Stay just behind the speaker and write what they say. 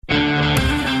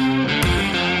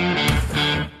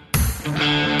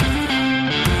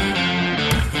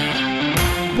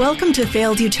Welcome to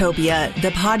Failed Utopia, the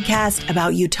podcast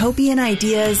about utopian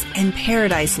ideas and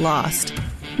paradise lost.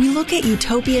 We look at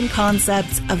utopian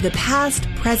concepts of the past,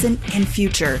 present, and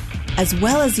future, as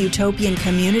well as utopian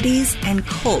communities and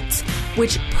cults,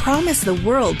 which promise the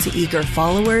world to eager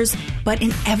followers, but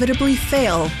inevitably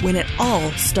fail when it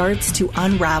all starts to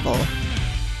unravel.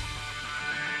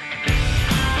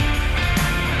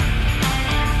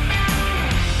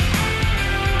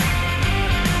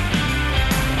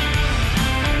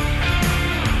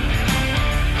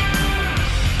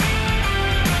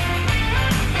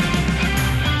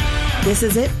 This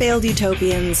is it, Failed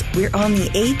Utopians. We're on the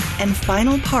 8th and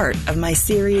final part of my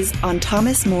series on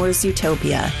Thomas More's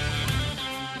Utopia.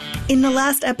 In the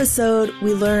last episode,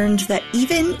 we learned that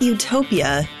even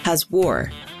utopia has war.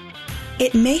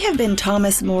 It may have been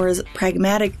Thomas More's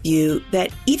pragmatic view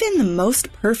that even the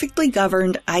most perfectly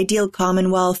governed ideal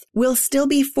commonwealth will still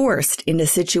be forced into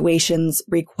situations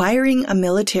requiring a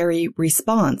military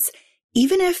response,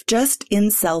 even if just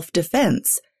in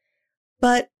self-defense.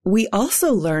 But we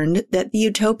also learned that the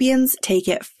utopians take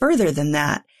it further than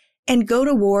that and go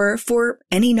to war for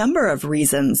any number of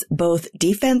reasons, both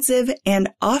defensive and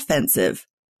offensive.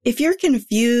 If you're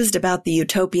confused about the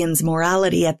utopians'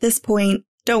 morality at this point,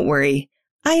 don't worry.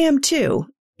 I am too.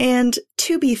 And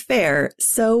to be fair,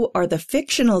 so are the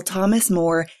fictional Thomas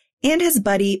More and his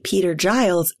buddy Peter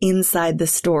Giles inside the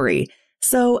story.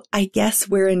 So I guess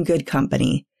we're in good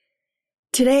company.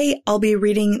 Today, I'll be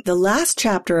reading the last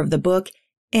chapter of the book,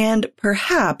 and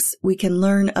perhaps we can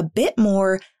learn a bit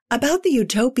more about the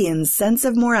utopians' sense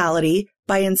of morality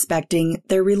by inspecting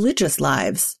their religious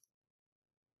lives.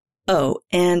 Oh,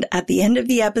 and at the end of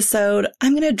the episode,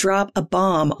 I'm going to drop a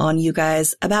bomb on you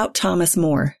guys about Thomas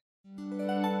More.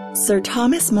 Sir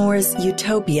Thomas More's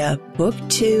Utopia, Book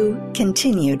 2,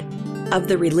 Continued, of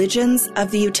the Religions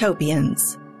of the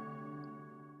Utopians.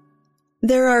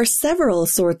 There are several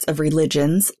sorts of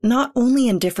religions, not only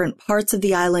in different parts of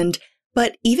the island,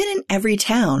 but even in every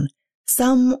town,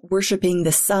 some worshipping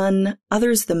the sun,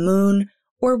 others the moon,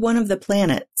 or one of the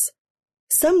planets.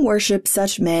 Some worship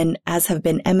such men as have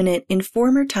been eminent in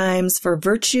former times for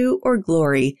virtue or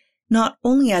glory, not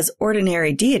only as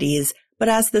ordinary deities, but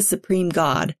as the supreme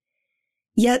God.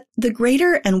 Yet the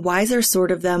greater and wiser sort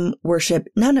of them worship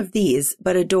none of these,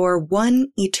 but adore one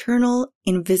eternal,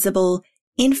 invisible,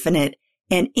 infinite,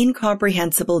 and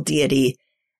incomprehensible deity,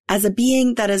 as a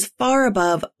being that is far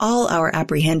above all our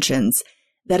apprehensions,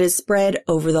 that is spread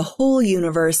over the whole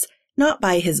universe, not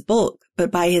by his bulk,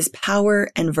 but by his power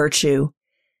and virtue.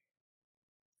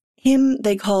 Him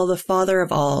they call the Father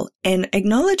of all, and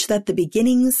acknowledge that the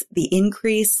beginnings, the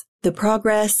increase, the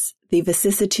progress, the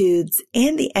vicissitudes,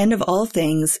 and the end of all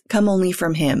things come only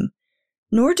from him,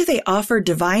 nor do they offer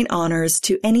divine honors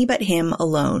to any but him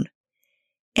alone.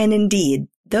 And indeed,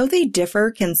 though they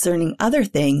differ concerning other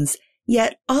things,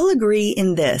 yet all agree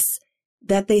in this,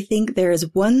 that they think there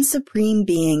is one supreme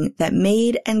being that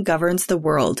made and governs the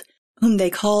world, whom they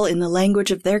call in the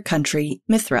language of their country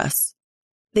Mithras.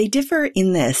 They differ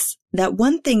in this, that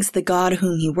one thinks the God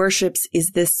whom he worships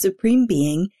is this supreme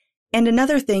being, and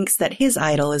another thinks that his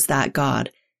idol is that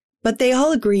God. But they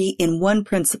all agree in one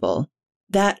principle,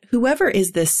 that whoever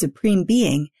is this supreme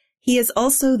being, he is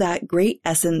also that great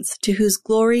essence to whose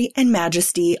glory and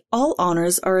majesty all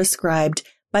honors are ascribed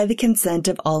by the consent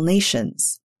of all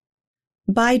nations.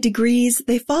 By degrees,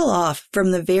 they fall off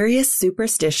from the various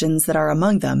superstitions that are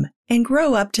among them and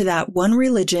grow up to that one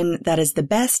religion that is the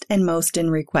best and most in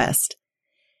request.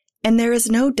 And there is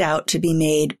no doubt to be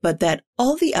made but that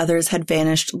all the others had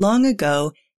vanished long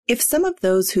ago if some of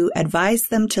those who advised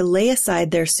them to lay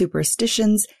aside their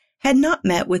superstitions had not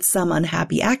met with some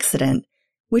unhappy accident,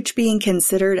 which being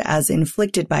considered as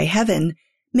inflicted by heaven,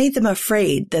 made them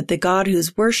afraid that the God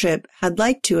whose worship had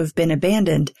like to have been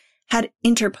abandoned had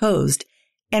interposed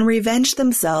and revenged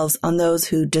themselves on those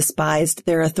who despised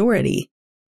their authority.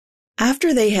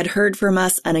 After they had heard from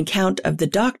us an account of the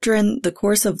doctrine, the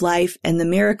course of life, and the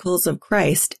miracles of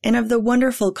Christ, and of the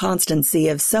wonderful constancy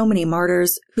of so many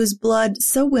martyrs whose blood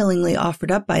so willingly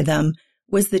offered up by them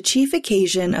was the chief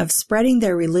occasion of spreading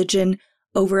their religion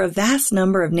over a vast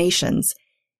number of nations,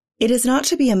 it is not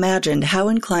to be imagined how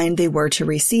inclined they were to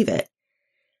receive it.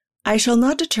 I shall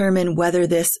not determine whether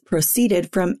this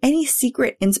proceeded from any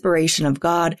secret inspiration of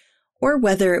God, or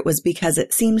whether it was because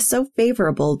it seemed so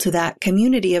favorable to that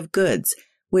community of goods,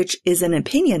 which is an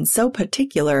opinion so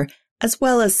particular as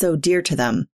well as so dear to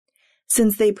them,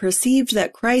 since they perceived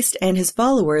that Christ and his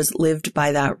followers lived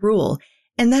by that rule,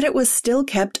 and that it was still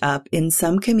kept up in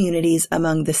some communities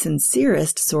among the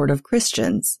sincerest sort of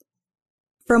Christians.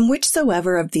 From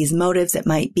whichsoever of these motives it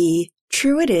might be,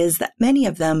 true it is that many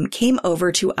of them came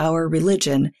over to our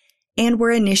religion and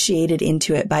were initiated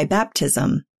into it by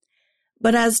baptism.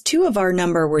 But as 2 of our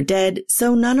number were dead,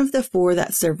 so none of the 4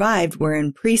 that survived were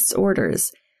in priests'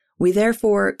 orders. We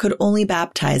therefore could only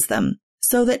baptize them,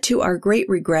 so that to our great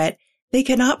regret, they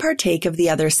cannot partake of the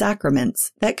other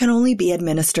sacraments that can only be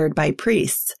administered by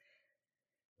priests.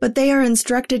 But they are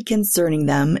instructed concerning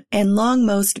them and long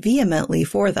most vehemently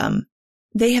for them.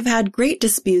 They have had great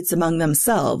disputes among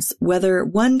themselves whether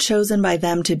one chosen by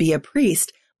them to be a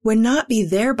priest would not be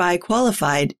thereby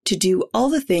qualified to do all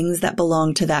the things that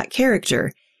belong to that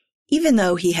character, even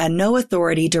though he had no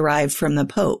authority derived from the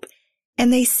Pope,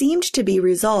 and they seemed to be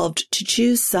resolved to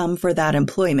choose some for that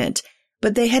employment,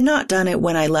 but they had not done it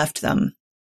when I left them.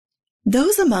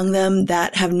 Those among them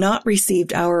that have not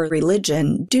received our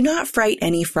religion do not fright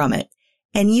any from it,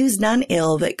 and use none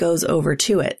ill that goes over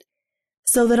to it.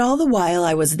 So that all the while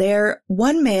I was there,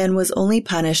 one man was only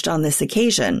punished on this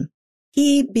occasion.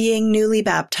 He, being newly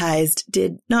baptized,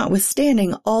 did,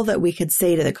 notwithstanding all that we could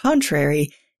say to the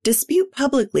contrary, dispute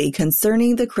publicly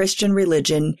concerning the Christian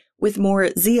religion with more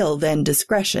zeal than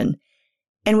discretion,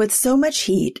 and with so much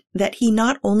heat that he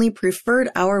not only preferred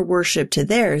our worship to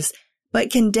theirs, but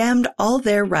condemned all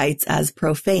their rites as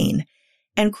profane,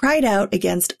 and cried out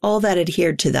against all that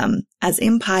adhered to them as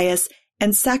impious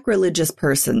and sacrilegious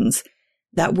persons,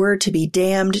 that were to be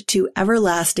damned to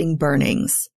everlasting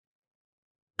burnings.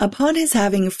 Upon his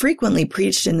having frequently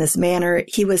preached in this manner,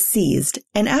 he was seized,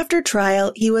 and after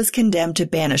trial he was condemned to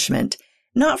banishment,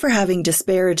 not for having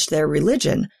disparaged their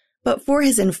religion, but for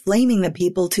his inflaming the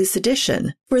people to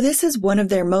sedition. For this is one of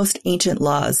their most ancient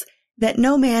laws, that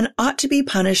no man ought to be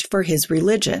punished for his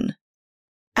religion.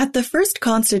 At the first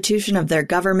constitution of their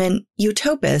government,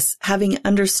 Eutychus, having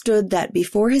understood that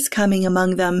before his coming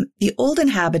among them, the old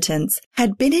inhabitants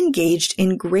had been engaged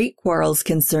in great quarrels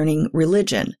concerning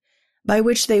religion, by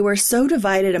which they were so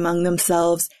divided among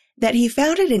themselves that he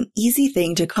found it an easy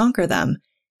thing to conquer them,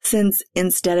 since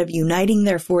instead of uniting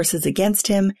their forces against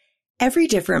him, every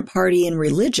different party in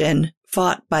religion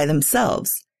fought by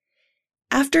themselves.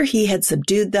 After he had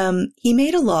subdued them, he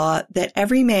made a law that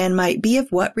every man might be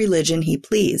of what religion he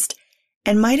pleased,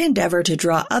 and might endeavor to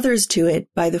draw others to it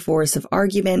by the force of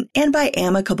argument and by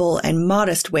amicable and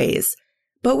modest ways,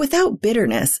 but without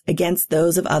bitterness against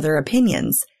those of other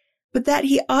opinions, but that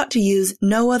he ought to use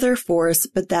no other force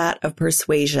but that of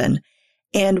persuasion,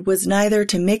 and was neither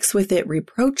to mix with it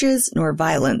reproaches nor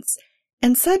violence,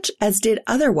 and such as did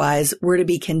otherwise were to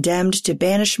be condemned to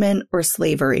banishment or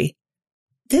slavery.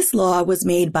 This law was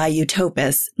made by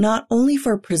Eutychus not only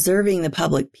for preserving the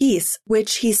public peace,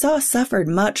 which he saw suffered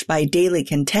much by daily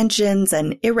contentions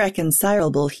and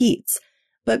irreconcilable heats,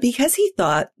 but because he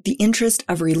thought the interest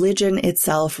of religion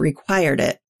itself required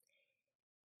it.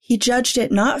 He judged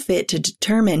it not fit to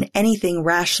determine anything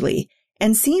rashly,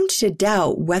 and seemed to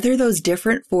doubt whether those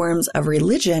different forms of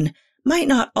religion might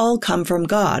not all come from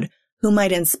God, who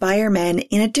might inspire men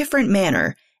in a different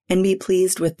manner, and be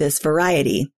pleased with this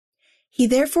variety. He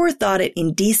therefore thought it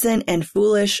indecent and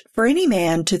foolish for any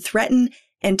man to threaten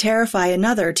and terrify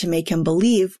another to make him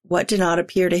believe what did not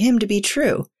appear to him to be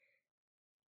true.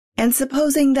 And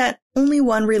supposing that only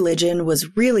one religion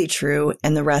was really true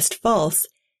and the rest false,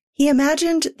 he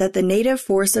imagined that the native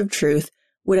force of truth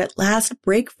would at last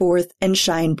break forth and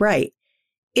shine bright,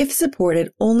 if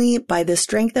supported only by the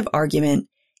strength of argument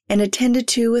and attended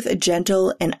to with a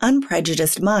gentle and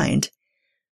unprejudiced mind.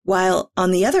 While,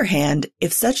 on the other hand,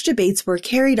 if such debates were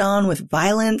carried on with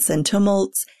violence and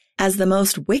tumults, as the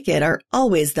most wicked are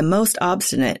always the most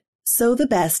obstinate, so the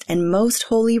best and most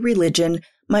holy religion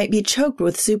might be choked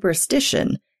with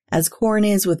superstition, as corn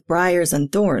is with briars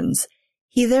and thorns.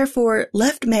 He therefore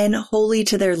left men wholly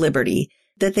to their liberty,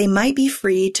 that they might be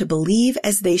free to believe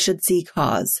as they should see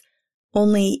cause.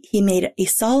 Only he made a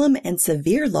solemn and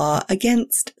severe law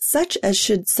against such as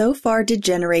should so far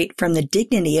degenerate from the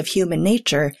dignity of human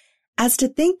nature as to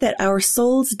think that our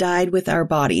souls died with our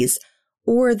bodies,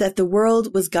 or that the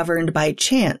world was governed by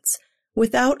chance,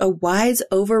 without a wise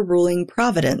overruling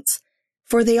providence.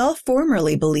 For they all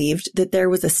formerly believed that there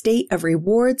was a state of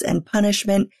rewards and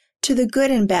punishment to the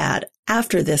good and bad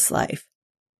after this life.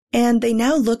 And they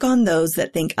now look on those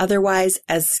that think otherwise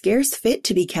as scarce fit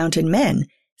to be counted men,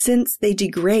 since they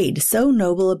degrade so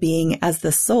noble a being as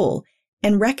the soul,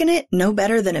 and reckon it no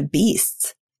better than a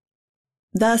beast's.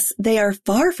 Thus they are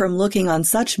far from looking on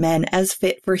such men as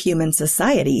fit for human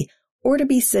society, or to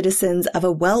be citizens of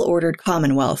a well-ordered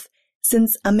commonwealth,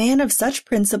 since a man of such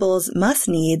principles must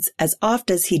needs, as oft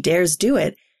as he dares do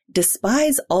it,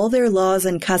 despise all their laws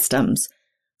and customs.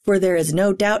 For there is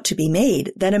no doubt to be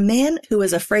made that a man who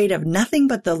is afraid of nothing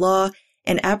but the law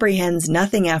and apprehends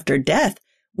nothing after death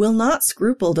will not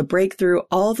scruple to break through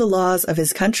all the laws of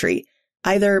his country,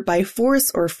 either by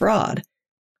force or fraud,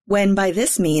 when by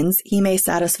this means he may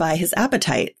satisfy his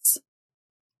appetites.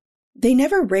 They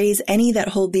never raise any that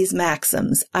hold these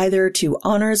maxims, either to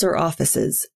honors or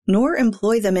offices, nor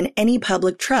employ them in any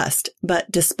public trust, but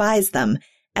despise them,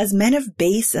 as men of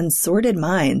base and sordid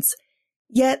minds.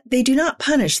 Yet they do not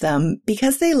punish them,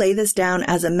 because they lay this down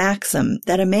as a maxim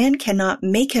that a man cannot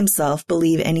make himself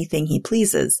believe anything he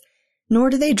pleases, nor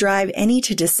do they drive any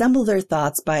to dissemble their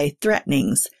thoughts by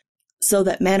threatenings, so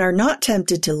that men are not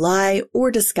tempted to lie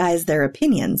or disguise their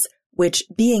opinions, which,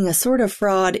 being a sort of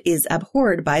fraud, is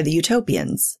abhorred by the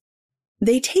Utopians.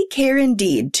 They take care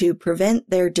indeed to prevent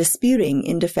their disputing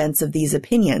in defense of these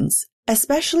opinions,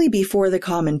 especially before the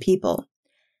common people.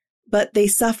 But they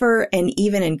suffer and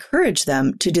even encourage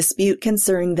them to dispute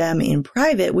concerning them in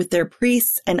private with their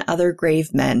priests and other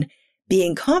grave men,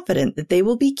 being confident that they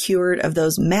will be cured of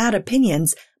those mad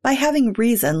opinions by having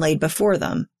reason laid before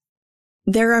them.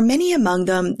 There are many among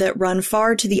them that run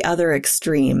far to the other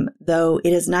extreme, though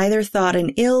it is neither thought an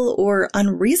ill or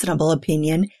unreasonable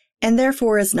opinion, and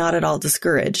therefore is not at all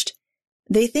discouraged.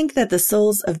 They think that the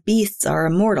souls of beasts are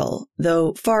immortal,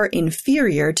 though far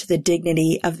inferior to the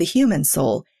dignity of the human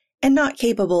soul, and not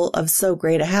capable of so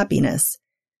great a happiness.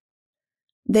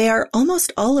 They are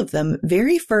almost all of them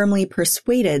very firmly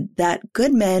persuaded that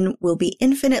good men will be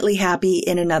infinitely happy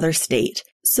in another state,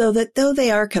 so that though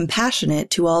they are compassionate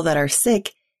to all that are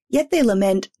sick, yet they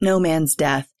lament no man's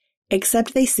death,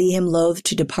 except they see him loath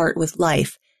to depart with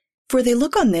life, for they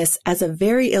look on this as a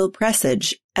very ill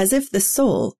presage, as if the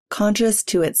soul, conscious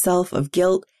to itself of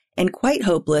guilt and quite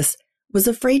hopeless, was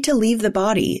afraid to leave the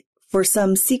body for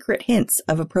some secret hints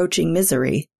of approaching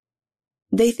misery.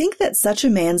 They think that such a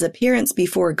man's appearance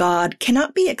before God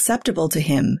cannot be acceptable to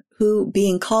him, who,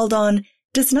 being called on,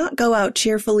 does not go out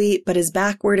cheerfully, but is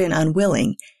backward and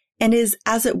unwilling, and is,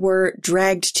 as it were,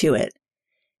 dragged to it.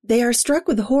 They are struck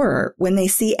with horror when they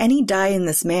see any die in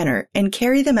this manner, and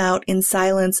carry them out in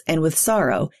silence and with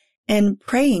sorrow, and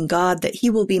praying God that he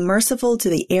will be merciful to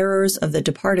the errors of the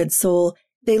departed soul,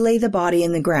 they lay the body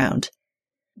in the ground.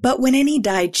 But when any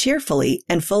die cheerfully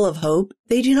and full of hope,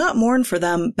 they do not mourn for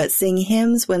them, but sing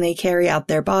hymns when they carry out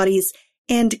their bodies,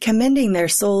 and commending their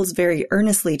souls very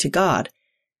earnestly to God.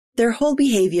 Their whole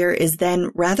behavior is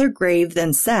then rather grave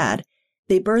than sad.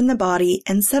 They burn the body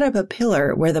and set up a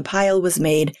pillar where the pile was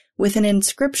made with an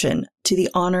inscription to the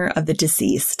honor of the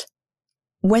deceased.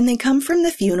 When they come from the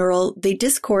funeral, they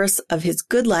discourse of his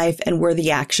good life and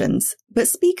worthy actions, but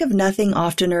speak of nothing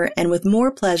oftener and with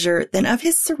more pleasure than of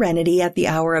his serenity at the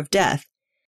hour of death.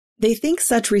 They think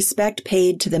such respect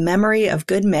paid to the memory of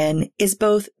good men is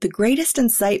both the greatest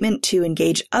incitement to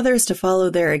engage others to follow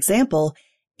their example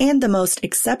and the most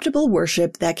acceptable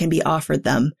worship that can be offered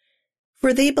them.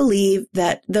 For they believe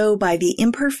that though by the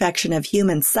imperfection of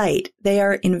human sight they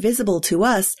are invisible to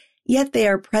us, yet they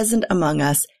are present among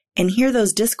us, and hear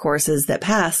those discourses that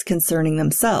pass concerning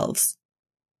themselves.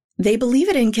 They believe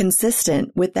it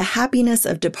inconsistent with the happiness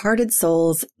of departed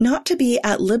souls not to be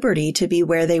at liberty to be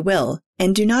where they will,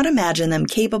 and do not imagine them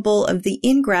capable of the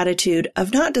ingratitude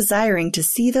of not desiring to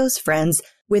see those friends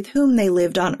with whom they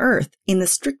lived on earth in the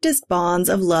strictest bonds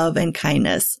of love and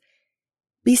kindness.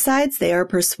 Besides, they are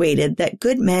persuaded that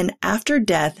good men after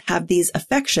death have these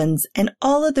affections and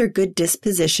all other good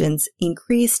dispositions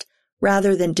increased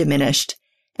rather than diminished,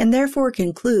 and therefore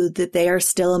conclude that they are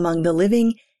still among the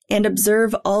living and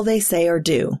observe all they say or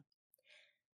do.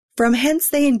 From hence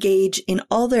they engage in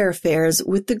all their affairs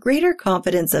with the greater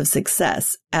confidence of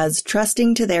success, as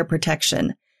trusting to their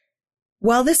protection.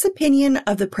 While this opinion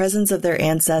of the presence of their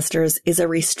ancestors is a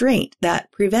restraint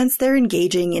that prevents their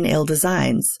engaging in ill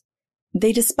designs,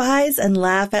 they despise and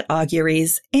laugh at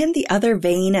auguries and the other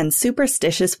vain and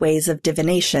superstitious ways of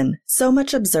divination so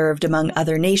much observed among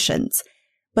other nations,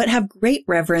 but have great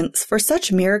reverence for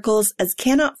such miracles as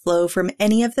cannot flow from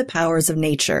any of the powers of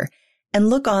nature, and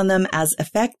look on them as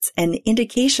effects and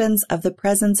indications of the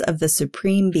presence of the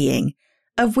Supreme Being,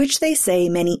 of which they say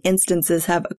many instances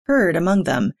have occurred among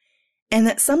them, and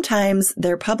that sometimes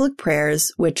their public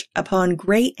prayers, which upon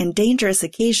great and dangerous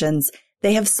occasions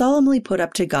they have solemnly put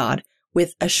up to God,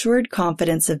 with assured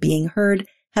confidence of being heard,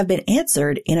 have been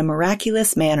answered in a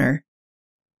miraculous manner.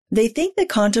 They think that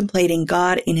contemplating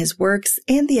God in his works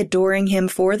and the adoring him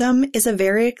for them is a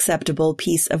very acceptable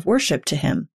piece of worship to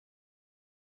him.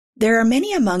 There are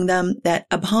many among them that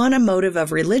upon a motive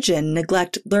of religion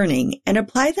neglect learning and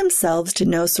apply themselves to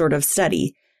no sort of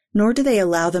study, nor do they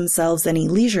allow themselves any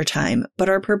leisure time, but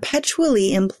are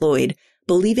perpetually employed,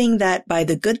 believing that by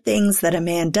the good things that a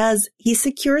man does, he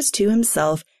secures to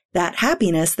himself that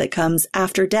happiness that comes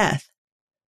after death.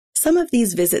 Some of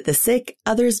these visit the sick,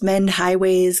 others mend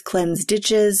highways, cleanse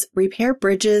ditches, repair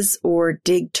bridges, or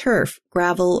dig turf,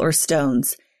 gravel, or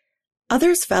stones.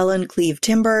 Others fell and cleave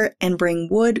timber and bring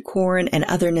wood, corn, and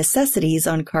other necessities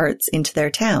on carts into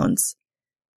their towns.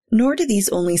 Nor do these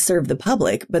only serve the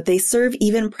public, but they serve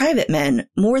even private men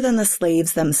more than the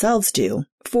slaves themselves do.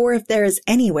 For if there is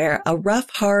anywhere a rough,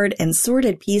 hard, and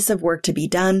sordid piece of work to be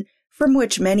done, from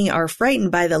which many are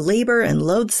frightened by the labor and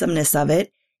loathsomeness of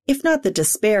it, if not the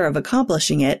despair of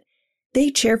accomplishing it,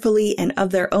 they cheerfully and of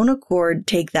their own accord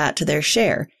take that to their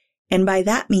share, and by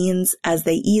that means, as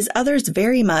they ease others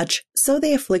very much, so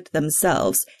they afflict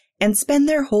themselves, and spend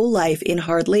their whole life in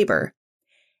hard labor.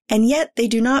 And yet they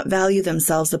do not value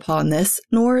themselves upon this,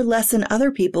 nor lessen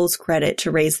other people's credit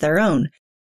to raise their own.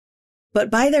 But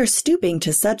by their stooping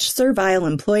to such servile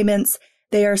employments,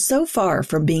 they are so far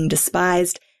from being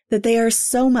despised that they are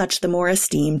so much the more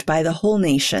esteemed by the whole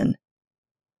nation.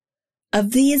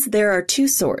 Of these there are two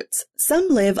sorts. Some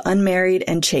live unmarried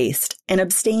and chaste, and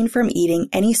abstain from eating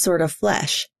any sort of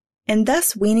flesh, and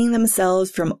thus weaning themselves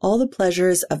from all the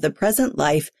pleasures of the present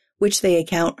life which they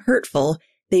account hurtful,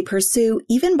 they pursue,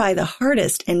 even by the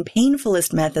hardest and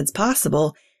painfulest methods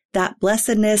possible, that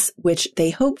blessedness which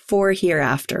they hope for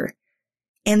hereafter.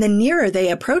 And the nearer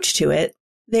they approach to it,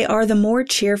 they are the more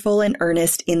cheerful and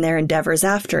earnest in their endeavors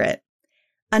after it.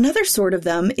 Another sort of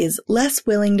them is less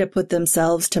willing to put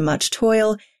themselves to much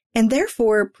toil, and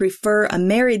therefore prefer a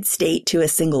married state to a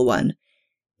single one.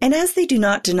 And as they do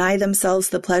not deny themselves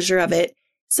the pleasure of it,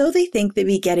 so they think the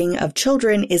begetting of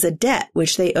children is a debt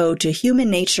which they owe to human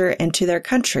nature and to their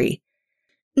country.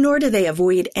 Nor do they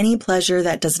avoid any pleasure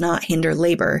that does not hinder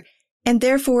labor, and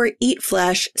therefore eat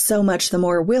flesh so much the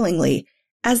more willingly,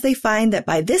 as they find that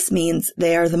by this means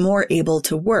they are the more able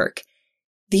to work.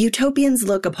 The Utopians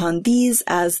look upon these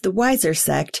as the wiser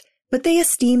sect, but they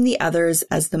esteem the others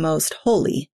as the most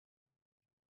holy.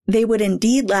 They would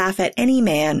indeed laugh at any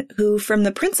man who, from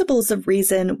the principles of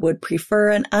reason, would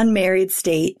prefer an unmarried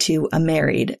state to a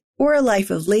married, or a life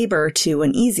of labor to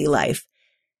an easy life,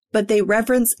 but they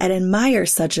reverence and admire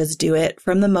such as do it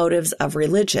from the motives of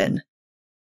religion.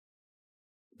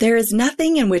 There is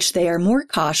nothing in which they are more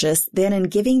cautious than in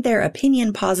giving their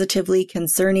opinion positively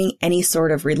concerning any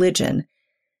sort of religion.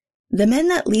 The men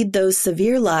that lead those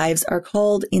severe lives are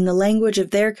called, in the language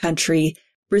of their country,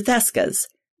 Bruthescas,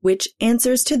 which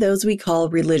answers to those we call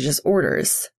religious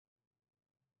orders.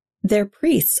 Their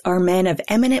priests are men of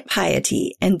eminent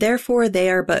piety, and therefore they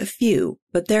are but few,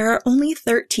 but there are only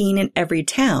 13 in every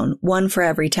town, one for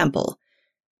every temple.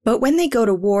 But when they go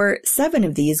to war, 7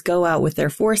 of these go out with their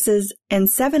forces, and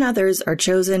 7 others are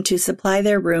chosen to supply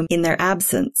their room in their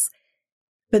absence.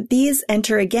 But these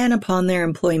enter again upon their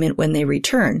employment when they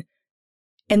return,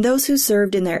 and those who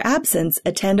served in their absence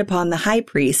attend upon the high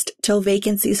priest till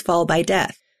vacancies fall by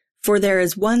death, for there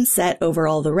is one set over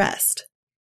all the rest.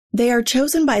 They are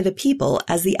chosen by the people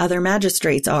as the other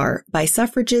magistrates are, by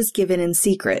suffrages given in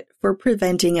secret, for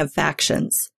preventing of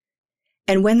factions.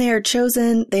 And when they are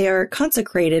chosen, they are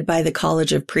consecrated by the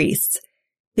college of priests.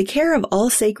 The care of all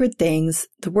sacred things,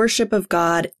 the worship of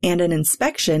God, and an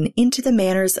inspection into the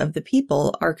manners of the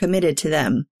people are committed to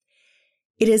them.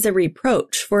 It is a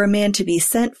reproach for a man to be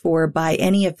sent for by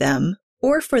any of them,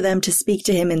 or for them to speak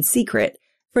to him in secret,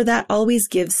 for that always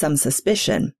gives some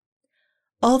suspicion.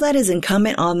 All that is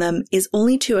incumbent on them is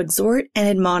only to exhort and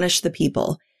admonish the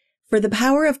people, for the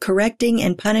power of correcting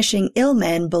and punishing ill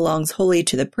men belongs wholly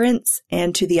to the prince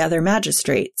and to the other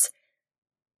magistrates.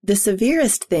 The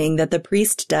severest thing that the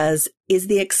priest does is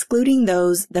the excluding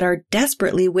those that are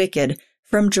desperately wicked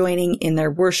from joining in their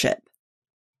worship.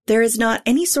 There is not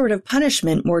any sort of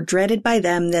punishment more dreaded by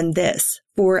them than this,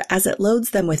 for as it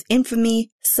loads them with infamy,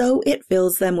 so it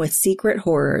fills them with secret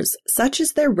horrors, such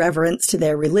is their reverence to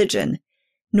their religion.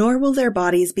 Nor will their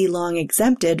bodies be long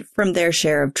exempted from their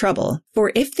share of trouble,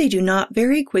 for if they do not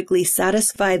very quickly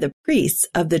satisfy the priests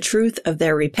of the truth of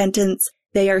their repentance,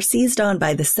 they are seized on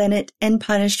by the Senate and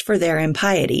punished for their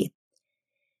impiety.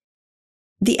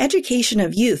 The education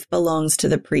of youth belongs to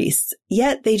the priests,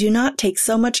 yet they do not take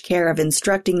so much care of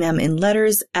instructing them in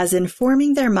letters as in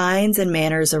forming their minds and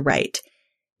manners aright.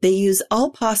 They use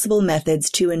all possible methods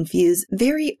to infuse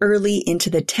very early into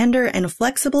the tender and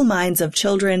flexible minds of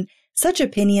children such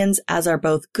opinions as are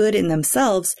both good in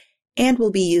themselves and will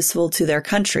be useful to their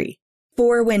country.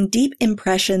 For when deep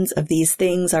impressions of these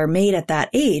things are made at that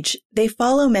age, they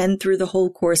follow men through the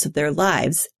whole course of their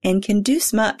lives, and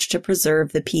conduce much to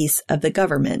preserve the peace of the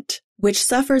government, which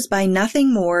suffers by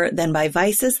nothing more than by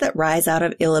vices that rise out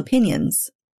of ill opinions.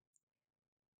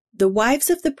 The wives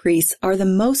of the priests are the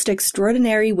most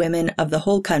extraordinary women of the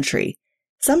whole country.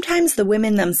 Sometimes the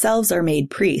women themselves are made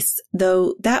priests,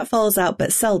 though that falls out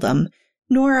but seldom,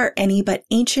 nor are any but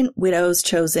ancient widows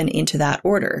chosen into that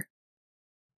order.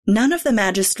 None of the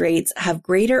magistrates have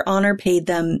greater honor paid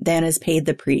them than is paid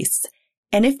the priests,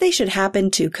 and if they should happen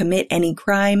to commit any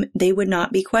crime, they would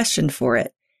not be questioned for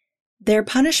it. Their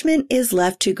punishment is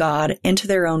left to God and to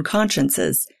their own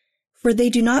consciences, for they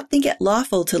do not think it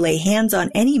lawful to lay hands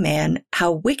on any man,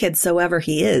 how wicked soever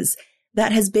he is,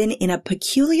 that has been in a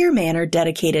peculiar manner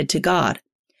dedicated to God.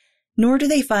 Nor do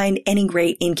they find any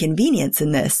great inconvenience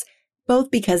in this,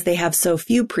 both because they have so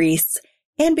few priests,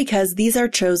 and because these are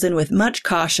chosen with much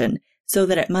caution, so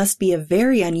that it must be a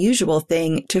very unusual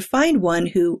thing to find one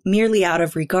who, merely out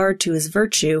of regard to his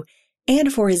virtue,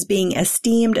 and for his being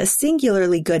esteemed a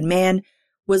singularly good man,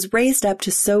 was raised up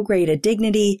to so great a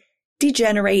dignity,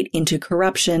 degenerate into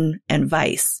corruption and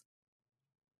vice.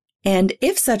 And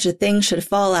if such a thing should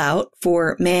fall out,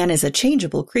 for man is a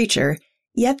changeable creature,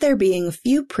 yet there being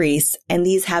few priests, and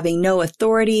these having no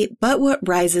authority but what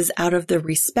rises out of the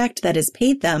respect that is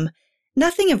paid them,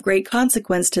 nothing of great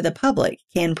consequence to the public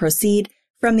can proceed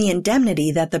from the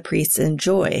indemnity that the priests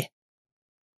enjoy.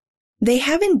 They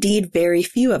have indeed very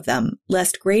few of them,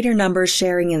 lest greater numbers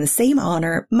sharing in the same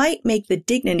honor might make the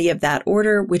dignity of that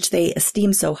order which they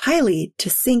esteem so highly to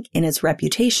sink in its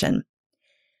reputation.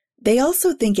 They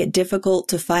also think it difficult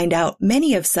to find out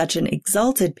many of such an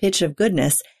exalted pitch of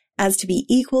goodness as to be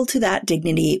equal to that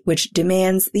dignity which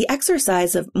demands the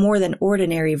exercise of more than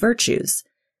ordinary virtues.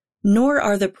 Nor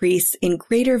are the priests in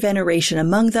greater veneration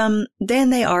among them than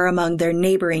they are among their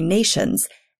neighboring nations,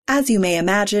 as you may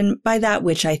imagine by that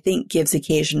which I think gives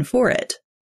occasion for it.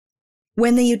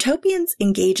 When the Utopians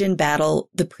engage in battle,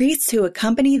 the priests who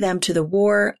accompany them to the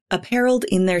war, apparelled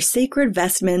in their sacred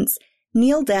vestments,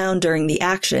 kneel down during the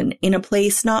action in a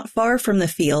place not far from the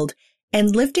field,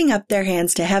 and lifting up their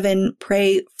hands to heaven,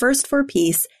 pray first for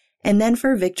peace and then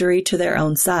for victory to their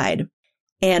own side,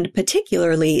 and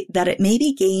particularly that it may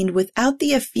be gained without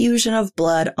the effusion of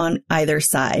blood on either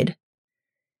side.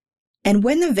 And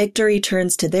when the victory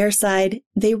turns to their side,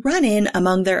 they run in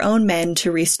among their own men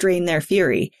to restrain their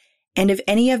fury, and if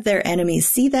any of their enemies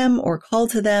see them or call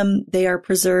to them, they are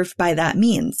preserved by that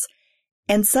means.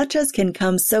 And such as can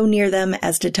come so near them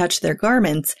as to touch their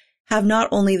garments have not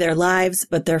only their lives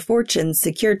but their fortunes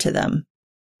secured to them.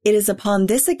 It is upon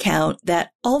this account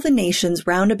that all the nations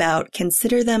round about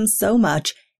consider them so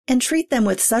much and treat them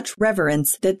with such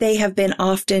reverence that they have been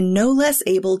often no less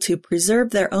able to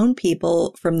preserve their own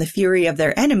people from the fury of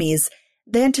their enemies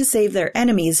than to save their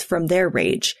enemies from their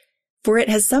rage. For it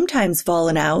has sometimes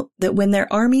fallen out that when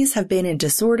their armies have been in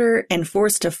disorder and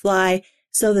forced to fly,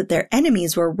 so that their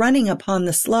enemies were running upon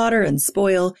the slaughter and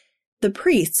spoil, the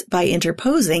priests, by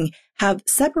interposing, have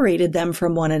separated them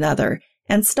from one another,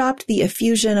 and stopped the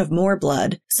effusion of more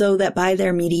blood, so that by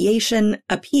their mediation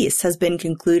a peace has been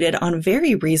concluded on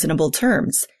very reasonable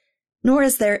terms. Nor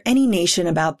is there any nation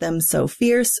about them so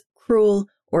fierce, cruel,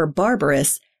 or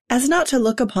barbarous as not to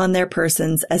look upon their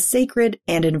persons as sacred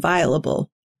and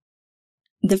inviolable.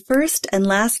 The first and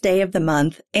last day of the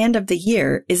month and of the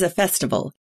year is a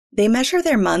festival. They measure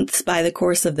their months by the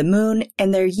course of the moon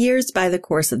and their years by the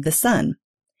course of the sun.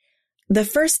 The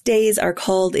first days are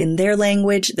called in their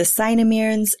language the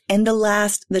Cynaemirns and the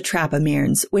last the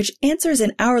Trapamirns, which answers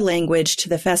in our language to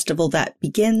the festival that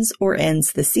begins or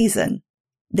ends the season.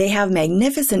 They have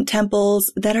magnificent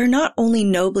temples that are not only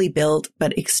nobly built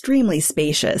but extremely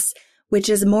spacious, which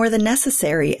is more than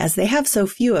necessary as they have so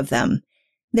few of them.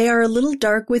 They are a little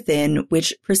dark within,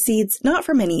 which proceeds not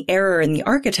from any error in the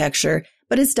architecture,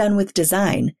 but is done with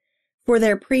design. For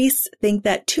their priests think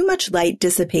that too much light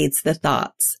dissipates the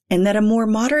thoughts, and that a more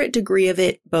moderate degree of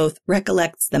it both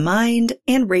recollects the mind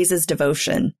and raises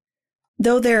devotion.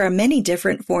 Though there are many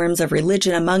different forms of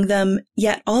religion among them,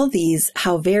 yet all these,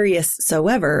 how various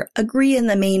soever, agree in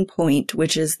the main point,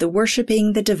 which is the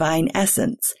worshipping the divine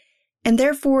essence. And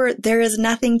therefore there is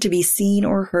nothing to be seen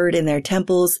or heard in their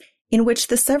temples in which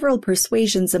the several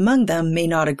persuasions among them may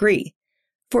not agree.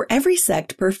 For every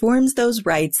sect performs those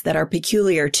rites that are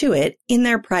peculiar to it in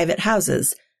their private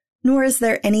houses, nor is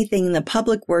there anything in the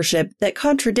public worship that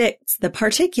contradicts the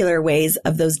particular ways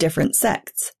of those different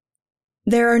sects.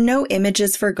 There are no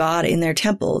images for God in their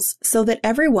temples, so that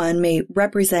every one may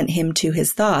represent him to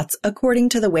his thoughts according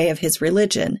to the way of his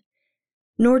religion.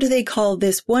 Nor do they call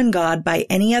this one God by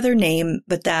any other name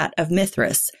but that of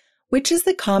Mithras, which is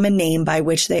the common name by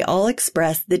which they all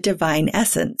express the divine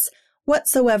essence,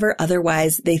 whatsoever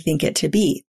otherwise they think it to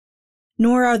be.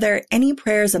 Nor are there any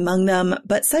prayers among them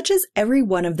but such as every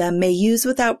one of them may use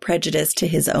without prejudice to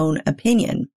his own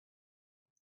opinion.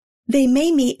 They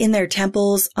may meet in their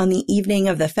temples on the evening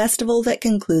of the festival that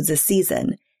concludes a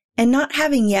season, and not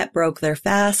having yet broke their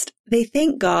fast, they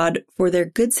thank God for their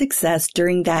good success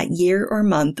during that year or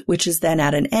month which is then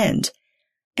at an end.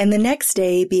 And the next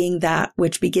day being that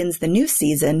which begins the new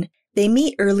season, they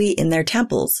meet early in their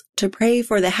temples to pray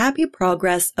for the happy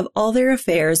progress of all their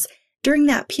affairs during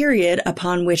that period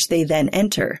upon which they then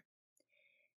enter.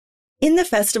 In the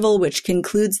festival which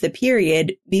concludes the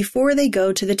period, before they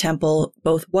go to the temple,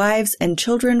 both wives and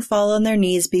children fall on their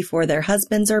knees before their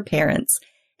husbands or parents,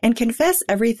 and confess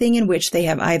everything in which they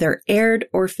have either erred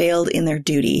or failed in their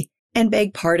duty, and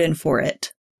beg pardon for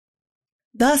it.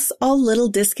 Thus all little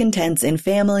discontents in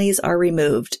families are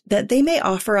removed, that they may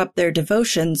offer up their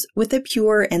devotions with a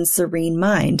pure and serene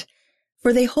mind,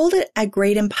 for they hold it a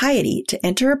great impiety to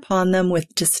enter upon them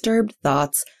with disturbed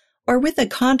thoughts, or with a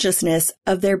consciousness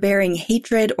of their bearing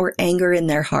hatred or anger in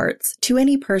their hearts to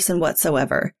any person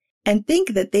whatsoever, and think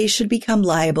that they should become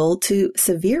liable to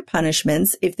severe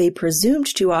punishments if they presumed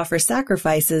to offer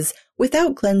sacrifices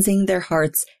without cleansing their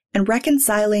hearts and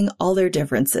reconciling all their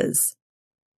differences.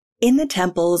 In the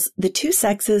temples, the two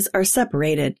sexes are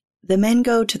separated. The men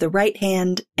go to the right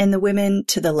hand and the women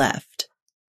to the left.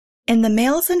 And the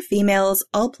males and females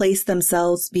all place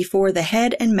themselves before the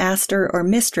head and master or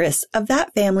mistress of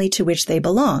that family to which they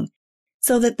belong,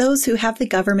 so that those who have the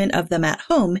government of them at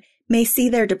home may see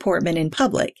their deportment in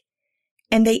public.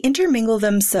 And they intermingle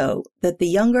them so that the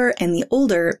younger and the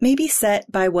older may be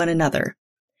set by one another.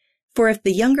 For if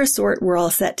the younger sort were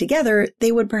all set together,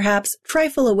 they would perhaps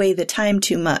trifle away the time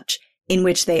too much, in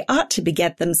which they ought to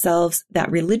beget themselves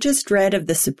that religious dread of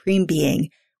the Supreme Being,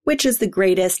 which is the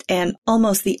greatest and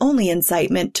almost the only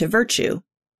incitement to virtue.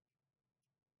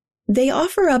 They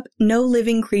offer up no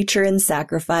living creature in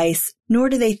sacrifice, nor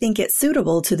do they think it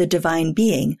suitable to the divine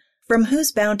being, from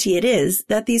whose bounty it is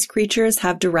that these creatures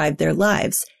have derived their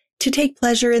lives, to take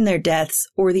pleasure in their deaths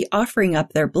or the offering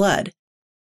up their blood.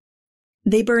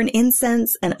 They burn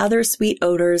incense and other sweet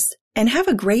odors, and have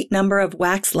a great number of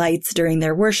wax lights during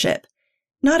their worship,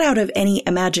 not out of any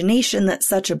imagination that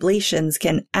such oblations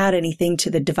can add anything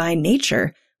to the divine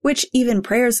nature, which even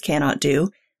prayers cannot do,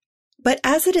 but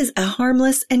as it is a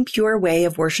harmless and pure way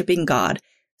of worshiping God,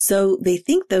 so they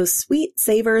think those sweet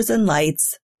savors and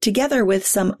lights, together with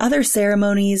some other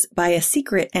ceremonies by a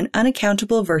secret and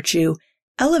unaccountable virtue,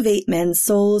 elevate men's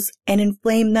souls and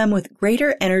inflame them with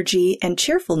greater energy and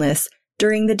cheerfulness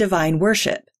during the divine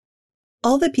worship.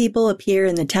 All the people appear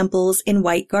in the temples in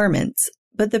white garments,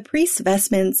 but the priests'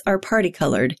 vestments are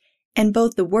parti-colored, and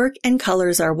both the work and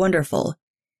colors are wonderful.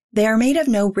 They are made of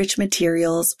no rich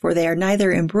materials, for they are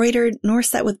neither embroidered nor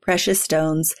set with precious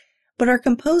stones, but are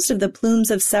composed of the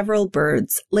plumes of several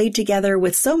birds, laid together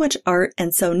with so much art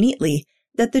and so neatly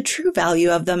that the true value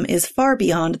of them is far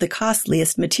beyond the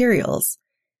costliest materials.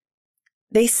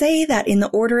 They say that in the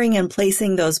ordering and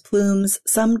placing those plumes,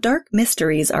 some dark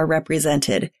mysteries are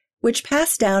represented, which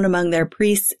pass down among their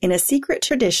priests in a secret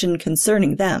tradition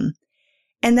concerning them,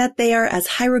 and that they are as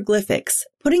hieroglyphics,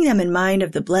 putting them in mind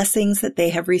of the blessings that they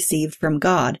have received from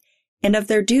God, and of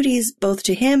their duties both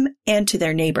to Him and to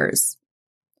their neighbors.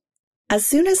 As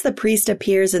soon as the priest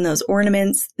appears in those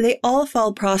ornaments, they all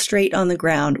fall prostrate on the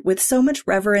ground with so much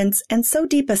reverence and so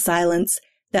deep a silence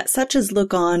that such as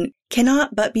look on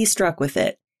cannot but be struck with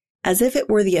it, as if it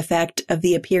were the effect of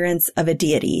the appearance of a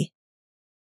deity.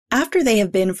 After they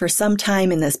have been for some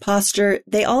time in this posture,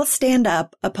 they all stand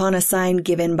up upon a sign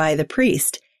given by the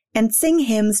priest, and sing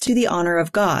hymns to the honor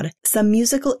of God, some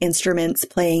musical instruments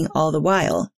playing all the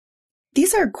while.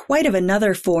 These are quite of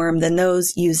another form than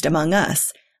those used among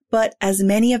us, but as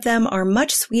many of them are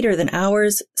much sweeter than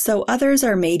ours, so others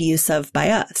are made use of by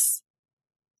us.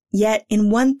 Yet in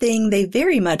one thing they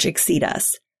very much exceed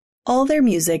us. All their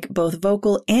music, both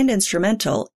vocal and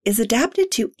instrumental, is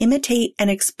adapted to imitate and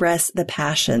express the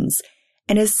passions,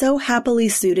 and is so happily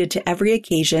suited to every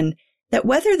occasion that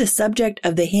whether the subject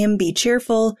of the hymn be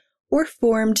cheerful, or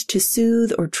formed to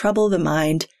soothe or trouble the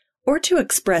mind, or to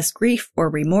express grief or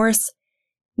remorse,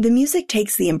 the music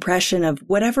takes the impression of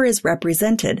whatever is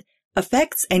represented,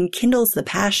 affects and kindles the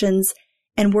passions,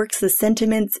 and works the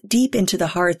sentiments deep into the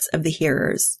hearts of the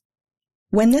hearers.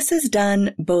 When this is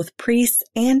done, both priests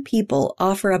and people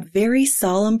offer up very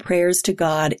solemn prayers to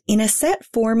God in a set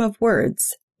form of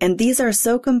words, and these are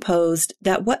so composed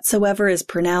that whatsoever is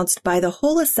pronounced by the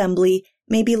whole assembly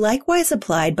may be likewise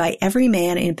applied by every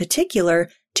man in particular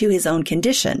to his own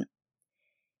condition.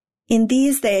 In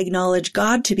these they acknowledge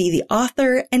God to be the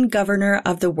author and governor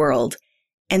of the world,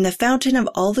 and the fountain of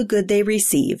all the good they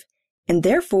receive, and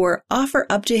therefore offer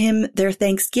up to Him their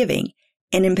thanksgiving,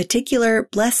 and in particular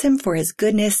bless Him for His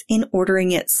goodness in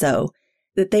ordering it so,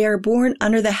 that they are born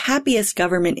under the happiest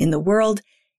government in the world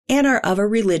and are of a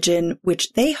religion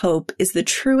which they hope is the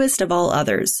truest of all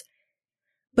others.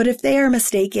 But if they are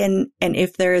mistaken, and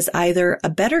if there is either a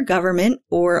better government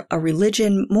or a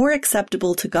religion more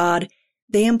acceptable to God,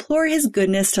 they implore his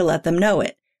goodness to let them know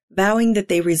it, vowing that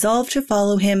they resolve to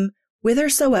follow him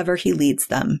whithersoever he leads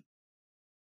them.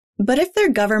 But if their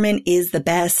government is the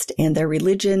best and their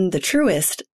religion the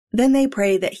truest, then they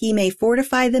pray that he may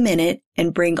fortify them in it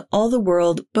and bring all the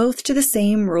world both to the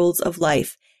same rules of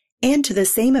life and to the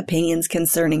same opinions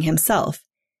concerning himself,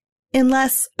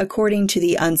 unless, according to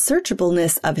the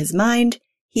unsearchableness of his mind,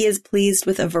 he is pleased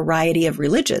with a variety of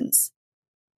religions.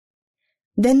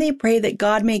 Then they pray that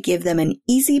God may give them an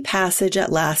easy passage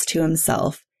at last to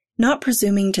himself, not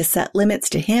presuming to set limits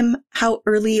to him how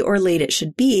early or late it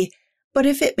should be, but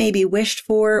if it may be wished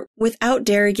for, without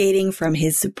derogating from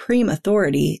his supreme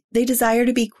authority, they desire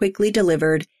to be quickly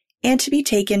delivered and to be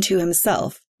taken to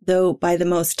himself, though by the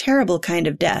most terrible kind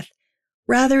of death,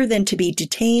 rather than to be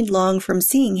detained long from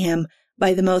seeing him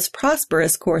by the most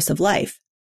prosperous course of life.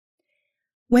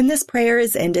 When this prayer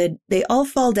is ended, they all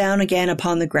fall down again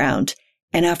upon the ground,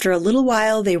 and after a little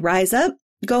while they rise up,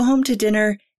 go home to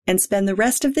dinner, and spend the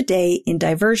rest of the day in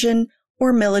diversion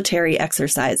or military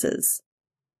exercises.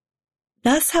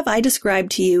 Thus have I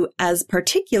described to you, as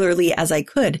particularly as I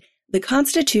could, the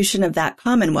constitution of that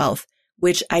commonwealth,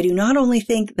 which I do not only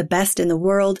think the best in the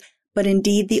world, but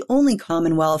indeed the only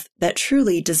commonwealth that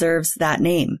truly deserves that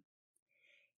name.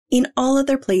 In all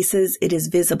other places it is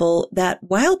visible that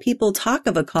while people talk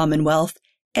of a commonwealth,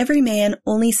 every man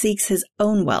only seeks his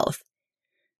own wealth.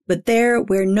 But there,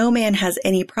 where no man has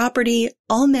any property,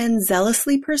 all men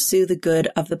zealously pursue the good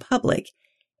of the public.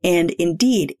 And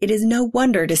indeed, it is no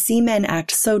wonder to see men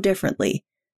act so differently.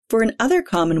 For in other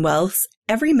commonwealths,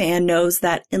 every man knows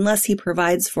that unless he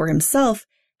provides for himself,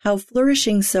 how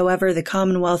flourishing soever the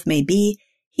commonwealth may be,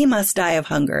 he must die of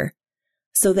hunger,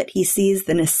 so that he sees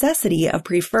the necessity of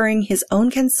preferring his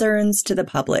own concerns to the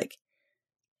public.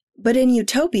 But in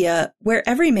Utopia, where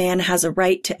every man has a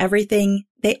right to everything,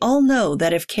 they all know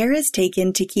that if care is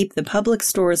taken to keep the public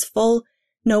stores full,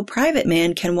 no private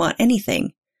man can want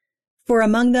anything. For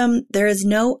among them there is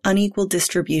no unequal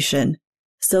distribution,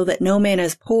 so that no man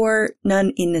is poor,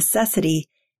 none in necessity,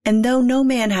 and though no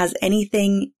man has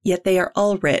anything, yet they are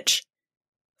all rich.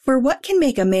 For what can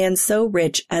make a man so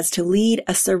rich as to lead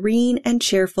a serene and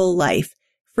cheerful life,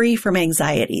 free from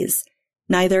anxieties,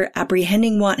 neither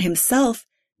apprehending want himself,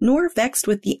 nor vexed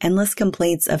with the endless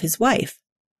complaints of his wife?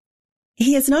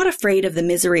 He is not afraid of the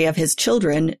misery of his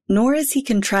children, nor is he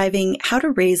contriving how to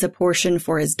raise a portion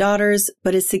for his daughters,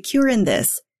 but is secure in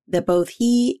this, that both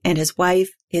he and his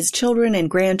wife, his children and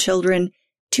grandchildren,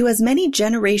 to as many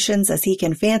generations as he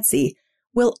can fancy,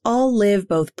 will all live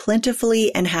both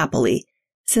plentifully and happily,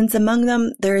 since among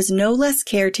them there is no less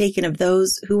care taken of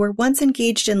those who were once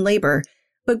engaged in labor,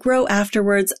 but grow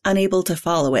afterwards unable to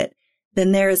follow it,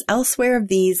 than there is elsewhere of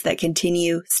these that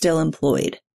continue still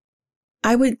employed.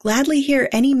 I would gladly hear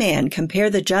any man compare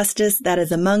the justice that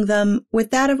is among them with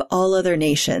that of all other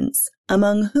nations,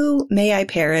 among who may I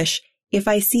perish, if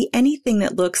I see anything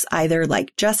that looks either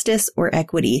like justice or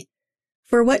equity.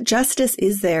 For what justice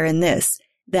is there in this,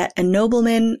 that a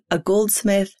nobleman, a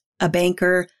goldsmith, a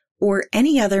banker, or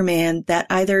any other man that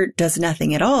either does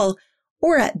nothing at all,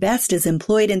 or at best is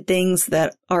employed in things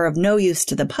that are of no use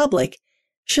to the public,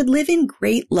 should live in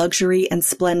great luxury and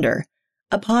splendor,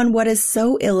 upon what is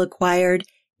so ill acquired,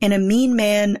 and a mean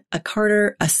man, a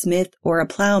carter, a smith, or a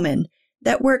plowman,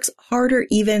 that works harder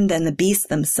even than the beasts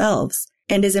themselves,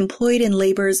 and is employed in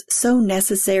labors so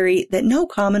necessary that no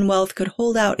commonwealth could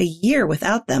hold out a year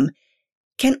without them,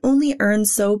 can only earn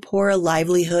so poor a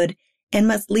livelihood, and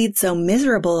must lead so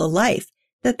miserable a life,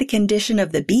 that the condition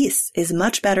of the beasts is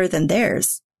much better than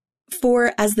theirs.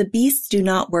 For as the beasts do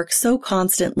not work so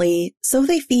constantly, so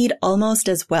they feed almost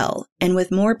as well, and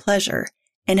with more pleasure,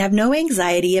 and have no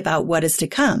anxiety about what is to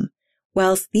come,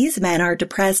 whilst these men are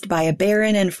depressed by a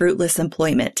barren and fruitless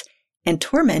employment, and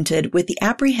tormented with the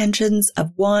apprehensions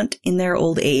of want in their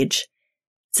old age,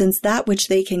 since that which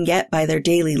they can get by their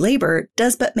daily labor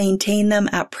does but maintain them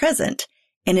at present,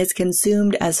 and is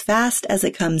consumed as fast as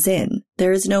it comes in.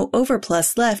 There is no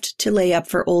overplus left to lay up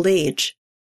for old age.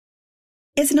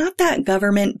 Is not that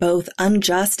government both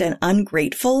unjust and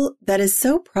ungrateful that is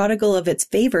so prodigal of its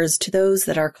favors to those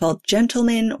that are called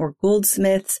gentlemen or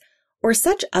goldsmiths, or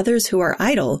such others who are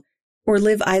idle, or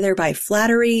live either by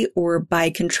flattery or by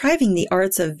contriving the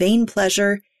arts of vain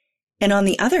pleasure, and on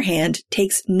the other hand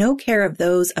takes no care of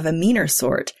those of a meaner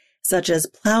sort, such as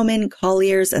plowmen,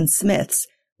 colliers, and smiths,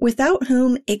 without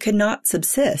whom it could not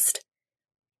subsist?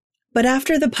 But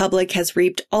after the public has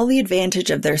reaped all the advantage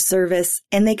of their service,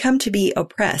 and they come to be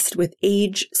oppressed with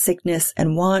age, sickness,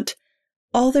 and want,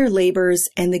 all their labors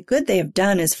and the good they have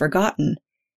done is forgotten,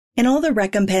 and all the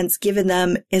recompense given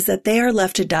them is that they are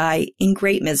left to die in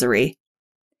great misery.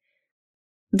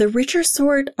 The richer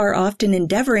sort are often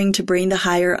endeavoring to bring the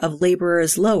hire of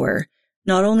laborers lower,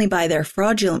 not only by their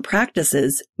fraudulent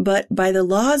practices, but by the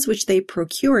laws which they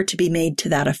procure to be made to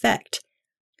that effect.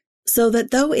 So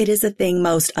that though it is a thing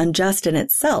most unjust in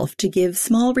itself to give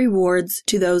small rewards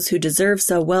to those who deserve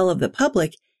so well of the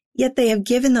public, yet they have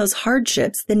given those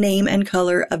hardships the name and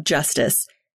color of justice,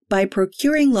 by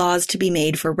procuring laws to be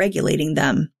made for regulating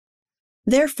them.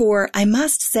 Therefore, I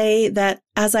must say that,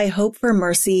 as I hope for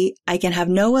mercy, I can have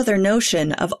no other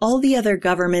notion of all the other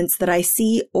governments that I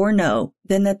see or know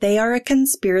than that they are a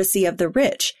conspiracy of the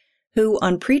rich, who,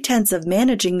 on pretense of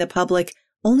managing the public,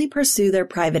 only pursue their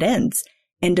private ends,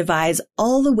 and devise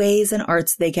all the ways and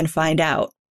arts they can find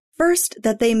out. First,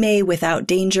 that they may, without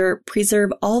danger,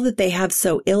 preserve all that they have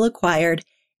so ill acquired,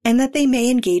 and that they may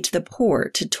engage the poor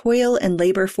to toil and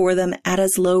labor for them at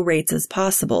as low rates as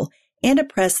possible, and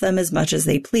oppress them as much as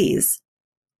they please.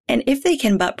 And if they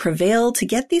can but prevail to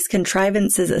get these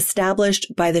contrivances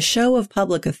established by the show of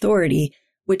public authority,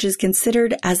 which is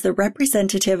considered as the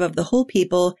representative of the whole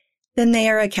people, then they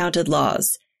are accounted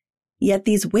laws. Yet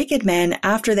these wicked men,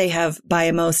 after they have, by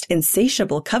a most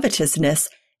insatiable covetousness,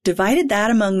 divided that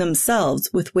among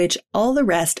themselves with which all the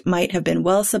rest might have been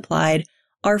well supplied,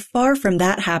 are far from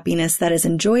that happiness that is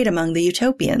enjoyed among the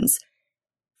Utopians.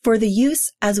 For the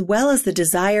use as well as the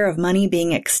desire of money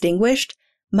being extinguished,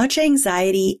 much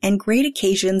anxiety and great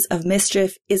occasions of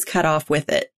mischief is cut off with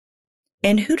it.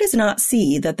 And who does not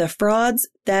see that the frauds,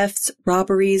 thefts,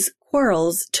 robberies,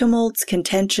 quarrels, tumults,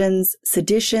 contentions,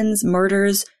 seditions,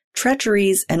 murders,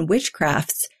 treacheries, and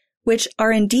witchcrafts, which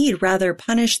are indeed rather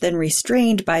punished than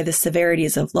restrained by the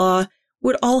severities of law,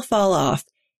 would all fall off,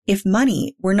 if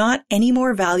money were not any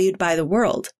more valued by the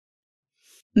world?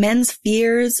 Men's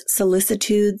fears,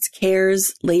 solicitudes,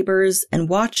 cares, labors, and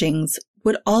watchings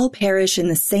would all perish in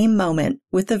the same moment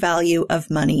with the value of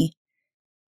money.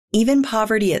 Even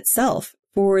poverty itself,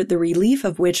 for the relief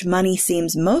of which money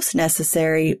seems most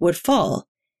necessary, would fall.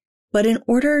 But in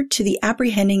order to the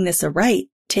apprehending this aright,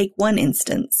 take one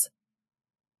instance.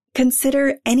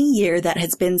 Consider any year that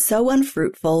has been so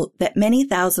unfruitful that many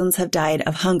thousands have died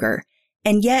of hunger.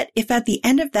 And yet, if at the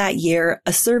end of that year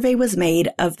a survey was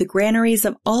made of the granaries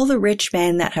of all the rich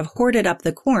men that have hoarded up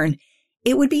the corn,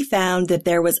 it would be found that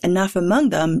there was enough among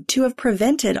them to have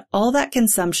prevented all that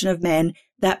consumption of men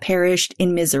that perished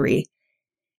in misery,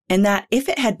 and that if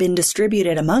it had been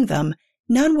distributed among them,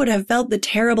 none would have felt the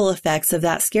terrible effects of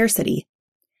that scarcity.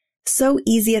 So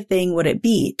easy a thing would it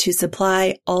be to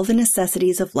supply all the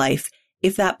necessities of life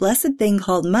if that blessed thing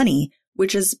called money,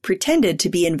 which is pretended to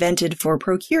be invented for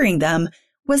procuring them,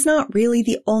 was not really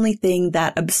the only thing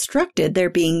that obstructed their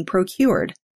being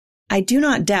procured. I do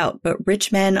not doubt but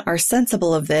rich men are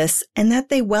sensible of this, and that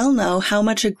they well know how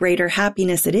much a greater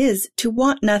happiness it is to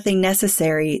want nothing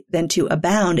necessary than to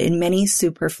abound in many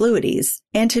superfluities,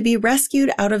 and to be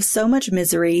rescued out of so much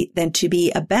misery than to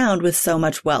be abound with so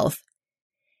much wealth.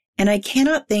 And I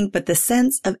cannot think but the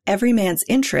sense of every man's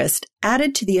interest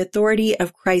added to the authority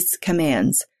of Christ's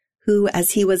commands, who,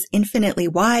 as he was infinitely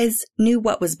wise, knew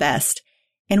what was best,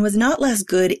 and was not less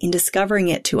good in discovering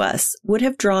it to us, would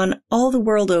have drawn all the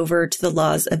world over to the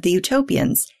laws of the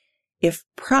Utopians, if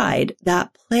pride,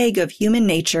 that plague of human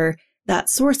nature, that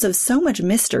source of so much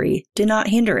mystery, did not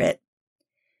hinder it.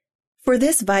 For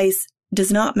this vice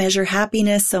does not measure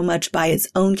happiness so much by its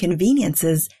own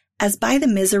conveniences as by the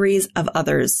miseries of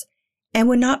others, and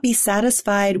would not be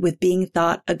satisfied with being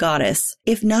thought a goddess,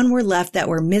 if none were left that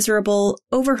were miserable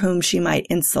over whom she might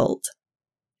insult.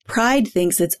 Pride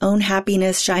thinks its own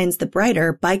happiness shines the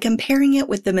brighter by comparing it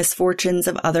with the misfortunes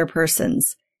of other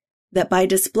persons, that by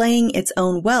displaying its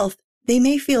own wealth they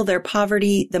may feel their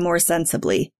poverty the more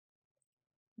sensibly.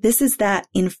 This is that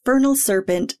infernal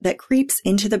serpent that creeps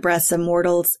into the breasts of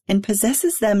mortals and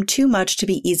possesses them too much to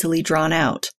be easily drawn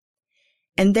out.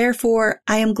 And therefore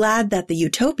I am glad that the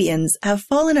Utopians have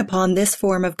fallen upon this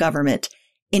form of government,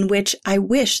 in which I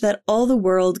wish that all the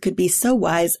world could be so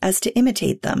wise as to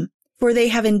imitate them. For they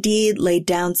have indeed laid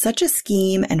down such a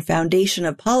scheme and foundation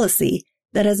of policy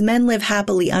that as men live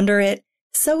happily under it,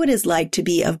 so it is like to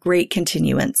be of great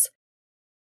continuance.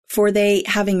 For they,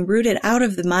 having rooted out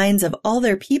of the minds of all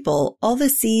their people all the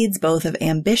seeds both of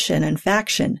ambition and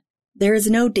faction, there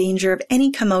is no danger of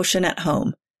any commotion at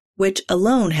home, which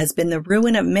alone has been the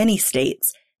ruin of many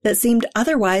states that seemed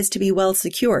otherwise to be well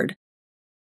secured.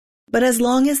 But as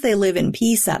long as they live in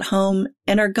peace at home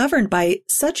and are governed by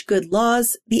such good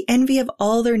laws, the envy of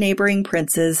all their neighboring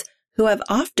princes, who have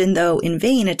often, though in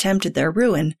vain, attempted their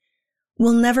ruin,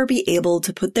 will never be able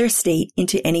to put their state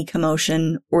into any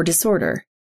commotion or disorder.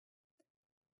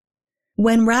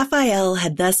 When Raphael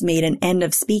had thus made an end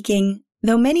of speaking,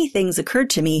 though many things occurred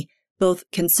to me, both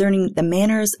concerning the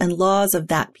manners and laws of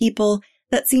that people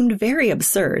that seemed very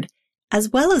absurd, as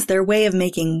well as their way of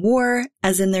making war,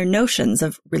 as in their notions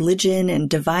of religion and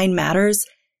divine matters,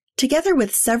 together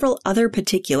with several other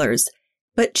particulars,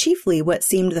 but chiefly what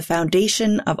seemed the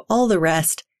foundation of all the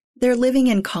rest, their living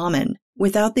in common,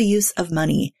 without the use of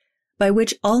money, by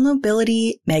which all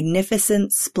nobility,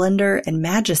 magnificence, splendor, and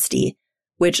majesty,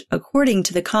 which, according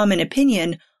to the common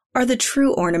opinion, are the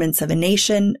true ornaments of a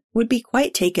nation, would be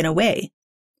quite taken away.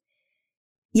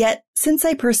 Yet, since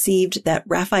I perceived that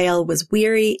Raphael was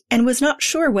weary and was not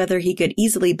sure whether he could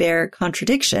easily bear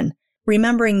contradiction,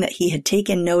 remembering that he had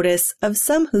taken notice of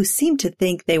some who seemed to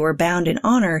think they were bound in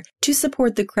honor to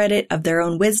support the credit of their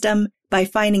own wisdom by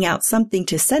finding out something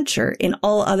to censure in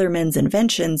all other men's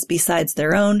inventions besides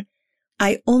their own,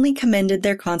 I only commended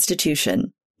their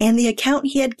constitution, and the account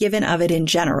he had given of it in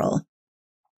general,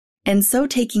 and so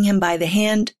taking him by the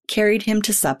hand, carried him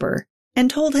to supper, and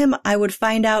told him I would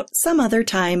find out some other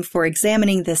time for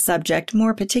examining this subject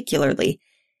more particularly,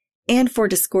 and for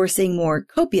discoursing more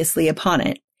copiously upon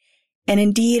it, and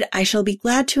indeed I shall be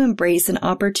glad to embrace an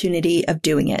opportunity of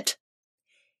doing it.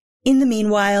 In the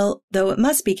meanwhile, though it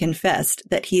must be confessed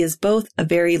that he is both a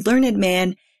very learned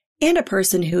man and a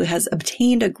person who has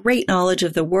obtained a great knowledge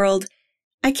of the world,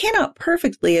 I cannot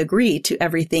perfectly agree to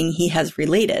everything he has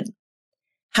related.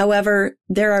 However,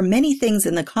 there are many things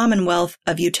in the commonwealth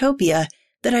of Utopia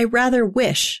that I rather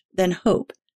wish than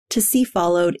hope to see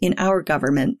followed in our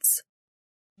governments.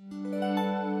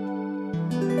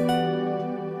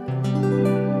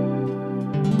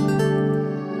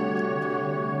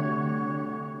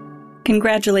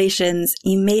 Congratulations,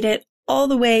 you made it all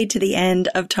the way to the end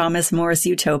of Thomas More's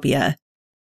Utopia.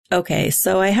 Okay,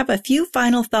 so I have a few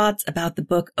final thoughts about the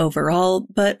book overall,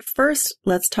 but first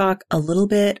let's talk a little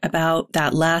bit about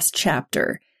that last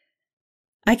chapter.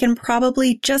 I can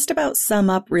probably just about sum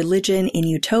up religion in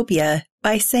Utopia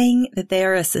by saying that they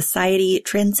are a society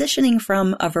transitioning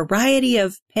from a variety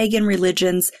of pagan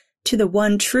religions to the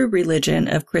one true religion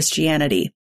of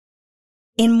Christianity.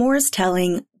 In More's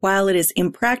telling, while it is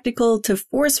impractical to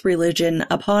force religion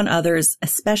upon others,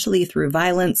 especially through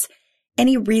violence,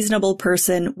 any reasonable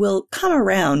person will come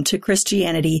around to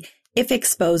Christianity if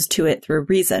exposed to it through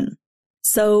reason.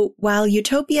 So while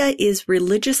Utopia is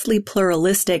religiously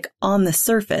pluralistic on the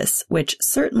surface, which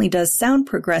certainly does sound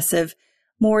progressive,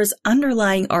 More's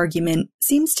underlying argument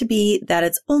seems to be that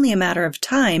it's only a matter of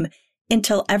time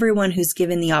until everyone who's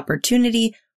given the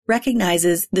opportunity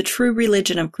recognizes the true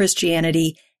religion of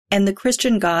Christianity and the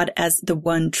Christian God as the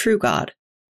one true God.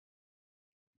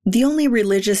 The only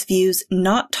religious views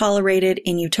not tolerated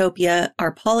in Utopia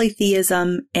are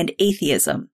polytheism and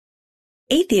atheism.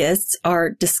 Atheists are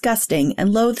disgusting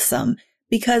and loathsome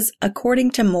because,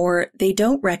 according to More, they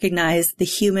don't recognize the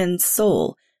human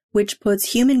soul, which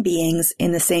puts human beings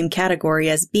in the same category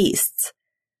as beasts.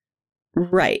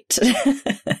 Right.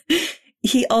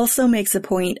 He also makes a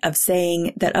point of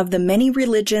saying that of the many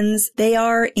religions, they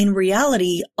are, in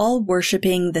reality, all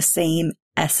worshiping the same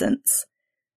essence.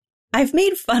 I've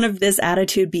made fun of this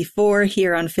attitude before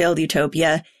here on Failed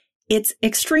Utopia. It's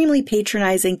extremely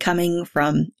patronizing coming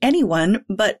from anyone,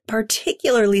 but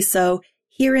particularly so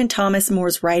here in Thomas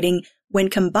More's writing when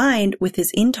combined with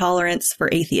his intolerance for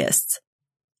atheists.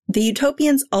 The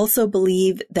Utopians also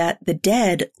believe that the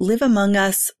dead live among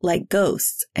us like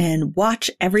ghosts and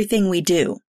watch everything we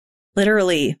do.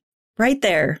 Literally, right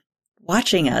there,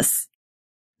 watching us.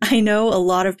 I know a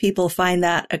lot of people find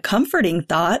that a comforting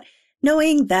thought,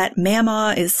 knowing that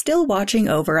Mama is still watching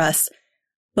over us,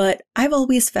 but I've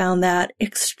always found that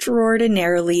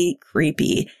extraordinarily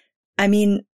creepy. I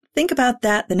mean, think about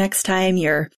that the next time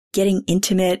you're getting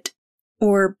intimate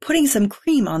or putting some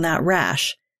cream on that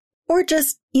rash or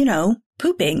just,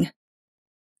 pooping.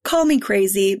 Call me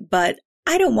crazy, but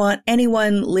I don't want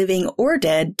anyone living or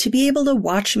dead to be able to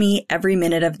watch me every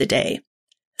minute of the day.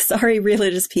 Sorry,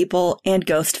 religious people and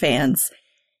ghost fans.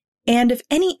 And if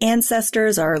any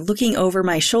ancestors are looking over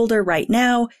my shoulder right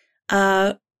now,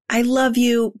 I love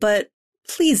you, but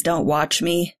please don't watch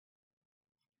me.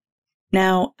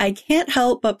 Now, I can't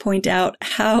help but point out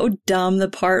how dumb the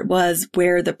part was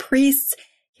where the priests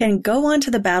can go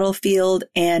onto the battlefield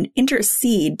and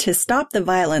intercede to stop the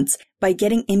violence by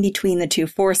getting in between the two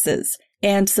forces,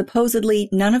 and supposedly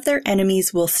none of their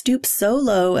enemies will stoop so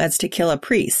low as to kill a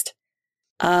priest.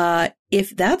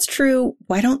 If that's true,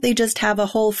 why don't they just have a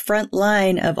whole front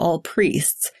line of all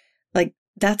priests? Like,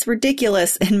 that's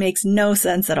ridiculous and makes no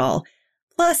sense at all.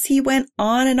 Plus, he went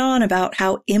on and on about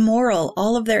how immoral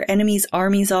all of their enemies'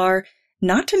 armies are,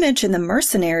 not to mention the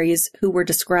mercenaries who were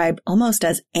described almost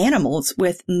as animals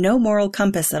with no moral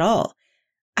compass at all.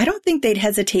 I don't think they'd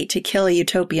hesitate to kill a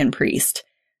utopian priest.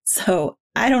 So,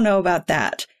 I don't know about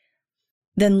that.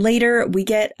 Then later, we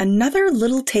get another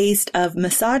little taste of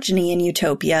misogyny in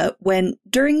Utopia when,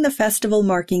 during the festival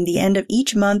marking the end of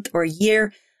each month or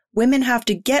year, women have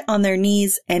to get on their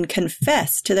knees and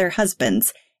confess to their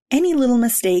husbands any little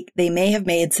mistake they may have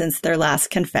made since their last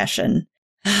confession.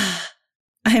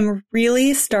 I'm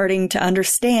really starting to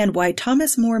understand why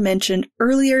Thomas More mentioned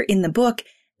earlier in the book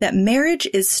that marriage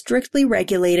is strictly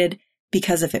regulated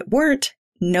because if it weren't,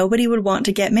 nobody would want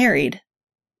to get married.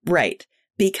 Right,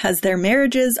 because their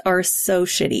marriages are so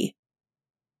shitty.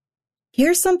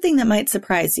 Here's something that might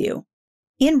surprise you.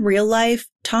 In real life,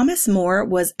 Thomas More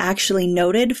was actually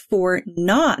noted for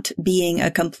not being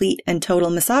a complete and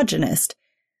total misogynist.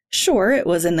 Sure, it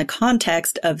was in the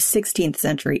context of 16th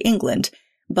century England,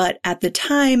 but at the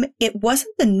time, it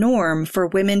wasn't the norm for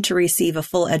women to receive a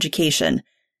full education.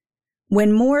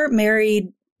 When More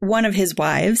married one of his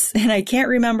wives, and I can't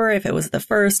remember if it was the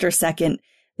first or second,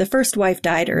 the first wife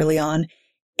died early on.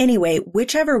 Anyway,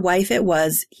 whichever wife it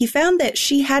was, he found that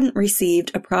she hadn't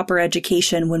received a proper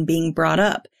education when being brought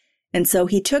up, and so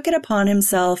he took it upon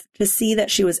himself to see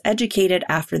that she was educated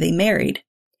after they married.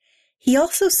 He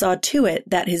also saw to it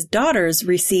that his daughters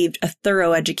received a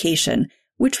thorough education,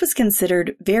 which was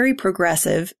considered very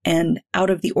progressive and out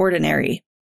of the ordinary.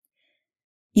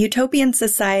 Utopian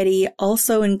society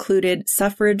also included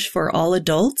suffrage for all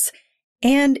adults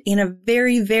and, in a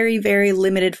very, very, very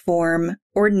limited form,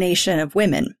 ordination of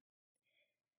women.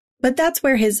 But that's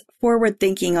where his forward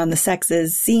thinking on the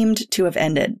sexes seemed to have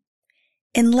ended.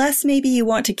 Unless maybe you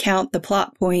want to count the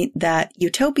plot point that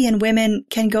utopian women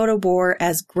can go to war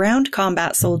as ground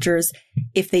combat soldiers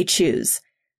if they choose,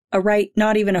 a right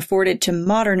not even afforded to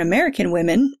modern American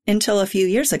women until a few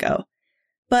years ago.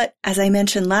 But as I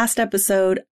mentioned last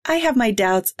episode, I have my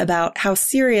doubts about how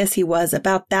serious he was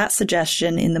about that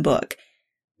suggestion in the book.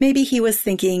 Maybe he was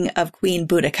thinking of Queen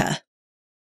Boudica.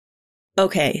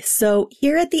 Okay, so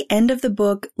here at the end of the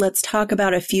book, let's talk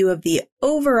about a few of the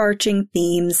overarching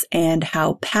themes and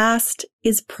how past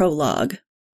is prologue.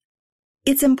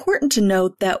 It's important to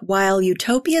note that while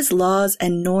Utopia's laws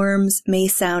and norms may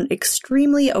sound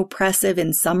extremely oppressive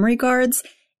in some regards,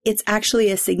 it's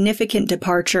actually a significant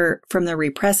departure from the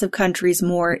repressive countries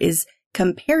More is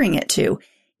comparing it to,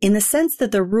 in the sense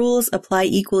that the rules apply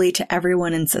equally to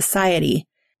everyone in society,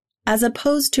 as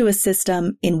opposed to a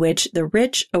system in which the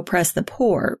rich oppress the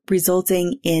poor,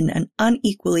 resulting in an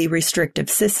unequally restrictive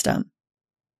system.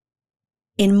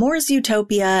 In More's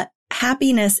Utopia,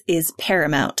 happiness is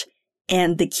paramount,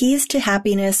 and the keys to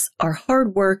happiness are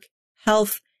hard work,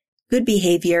 health, good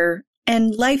behavior,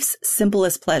 and life's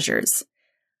simplest pleasures.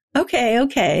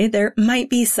 Okay, there might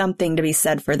be something to be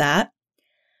said for that.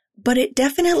 But it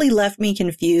definitely left me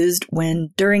confused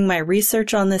when, during my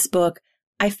research on this book,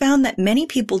 I found that many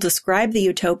people describe the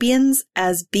utopians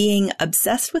as being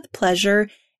obsessed with pleasure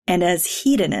and as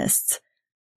hedonists.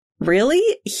 Really?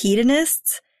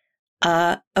 Hedonists?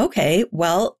 Okay,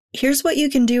 well, here's what you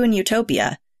can do in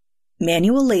Utopia.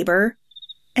 Manual labor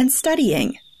and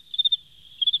studying.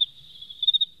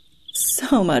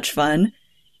 So much fun.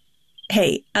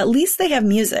 Hey, at least they have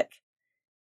music.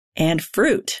 And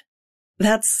fruit.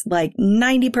 That's like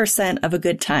 90% of a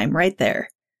good time right there.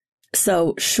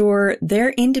 So sure, they're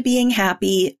into being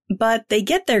happy, but they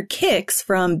get their kicks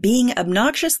from being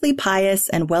obnoxiously pious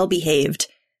and well-behaved.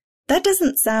 That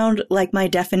doesn't sound like my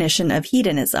definition of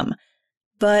hedonism.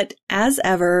 But as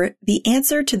ever, the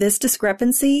answer to this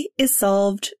discrepancy is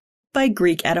solved by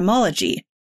Greek etymology.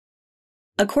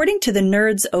 According to the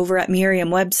nerds over at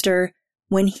Merriam-Webster,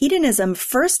 when hedonism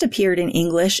first appeared in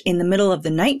English in the middle of the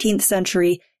 19th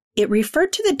century, it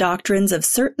referred to the doctrines of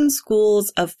certain schools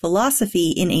of philosophy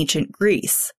in ancient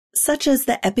Greece, such as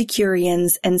the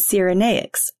Epicureans and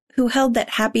Cyrenaics, who held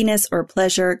that happiness or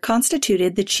pleasure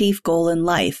constituted the chief goal in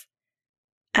life.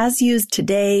 As used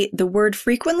today, the word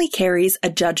frequently carries a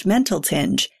judgmental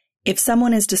tinge. If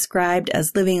someone is described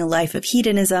as living a life of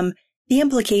hedonism, the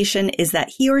implication is that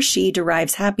he or she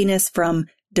derives happiness from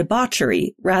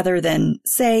debauchery rather than,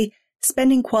 say,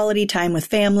 spending quality time with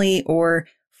family or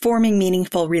forming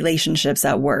meaningful relationships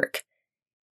at work.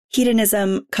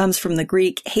 Hedonism comes from the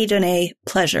Greek hedone,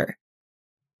 pleasure.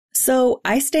 So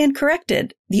I stand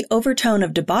corrected. The overtone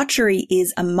of debauchery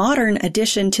is a modern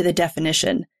addition to the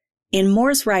definition. In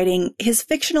Moore's writing, his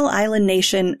fictional island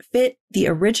nation fit the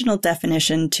original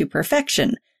definition to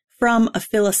perfection from a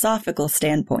philosophical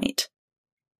standpoint.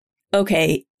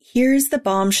 Okay, here's the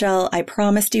bombshell I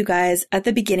promised you guys at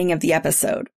the beginning of the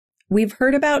episode. We've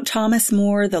heard about Thomas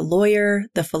More, the lawyer,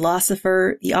 the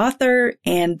philosopher, the author,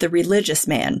 and the religious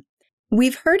man.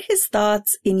 We've heard his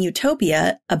thoughts in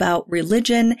Utopia about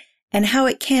religion and how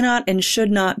it cannot and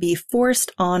should not be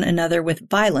forced on another with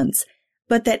violence,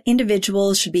 but that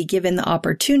individuals should be given the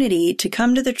opportunity to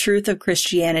come to the truth of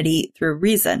Christianity through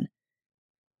reason.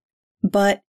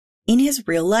 But in his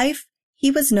real life,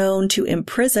 he was known to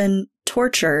imprison,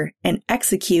 torture, and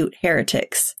execute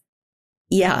heretics.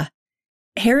 Yeah,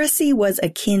 heresy was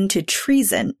akin to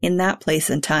treason in that place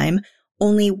and time,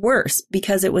 only worse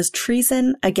because it was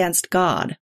treason against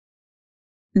God.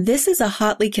 This is a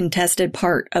hotly contested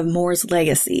part of More's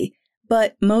legacy,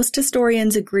 but most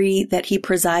historians agree that he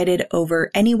presided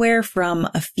over anywhere from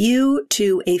a few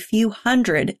to a few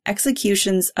hundred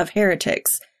executions of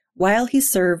heretics while he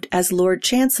served as Lord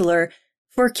Chancellor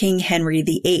for King Henry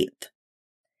VIII.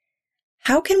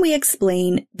 How can we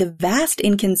explain the vast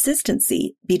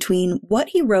inconsistency between what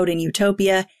he wrote in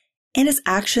Utopia and his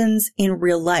actions in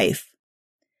real life?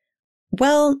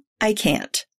 Well, I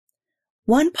can't.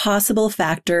 One possible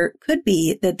factor could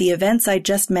be that the events I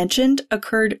just mentioned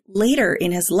occurred later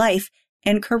in his life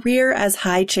and career as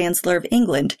High Chancellor of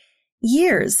England,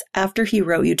 years after he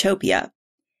wrote Utopia.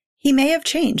 He may have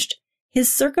changed.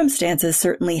 His circumstances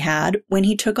certainly had when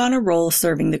he took on a role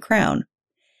serving the crown.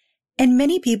 And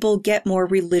many people get more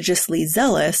religiously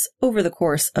zealous over the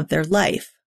course of their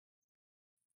life.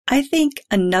 I think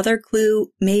another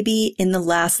clue may be in the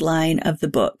last line of the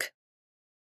book.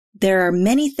 There are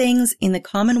many things in the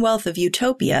Commonwealth of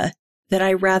Utopia that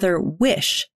I rather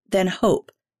wish than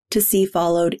hope to see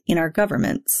followed in our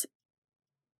governments.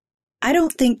 I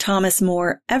don't think Thomas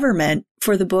More ever meant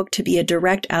for the book to be a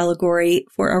direct allegory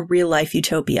for a real-life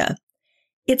utopia.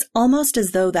 It's almost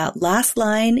as though that last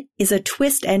line is a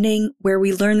twist ending where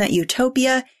we learn that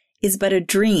utopia is but a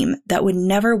dream that would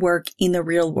never work in the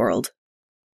real world.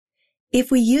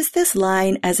 If we use this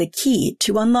line as a key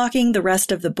to unlocking the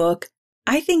rest of the book,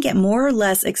 I think it more or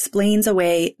less explains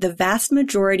away the vast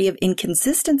majority of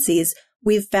inconsistencies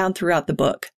we've found throughout the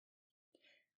book.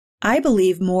 I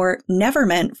believe More never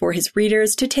meant for his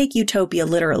readers to take Utopia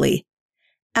literally.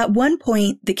 At one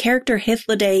point, the character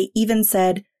Hythloday even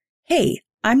said, "Hey,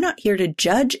 I'm not here to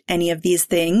judge any of these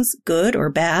things, good or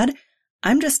bad.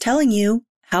 I'm just telling you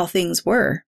how things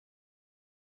were."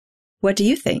 What do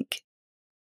you think?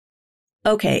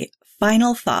 Okay,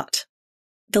 final thought.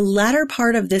 The latter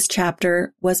part of this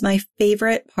chapter was my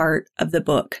favorite part of the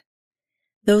book.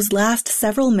 Those last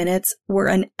several minutes were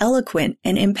an eloquent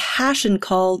and impassioned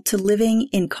call to living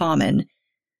in common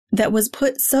that was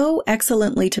put so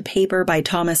excellently to paper by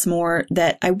Thomas More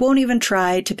that I won't even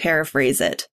try to paraphrase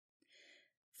it.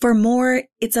 For More,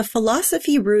 it's a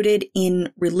philosophy rooted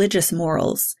in religious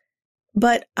morals,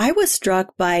 but I was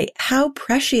struck by how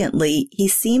presciently he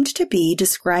seemed to be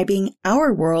describing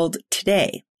our world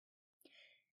today.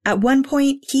 At one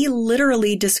point, he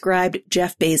literally described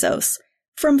Jeff Bezos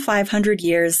from 500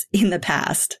 years in the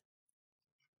past.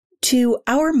 To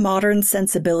our modern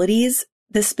sensibilities,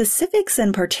 the specifics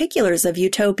and particulars of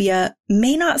Utopia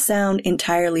may not sound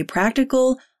entirely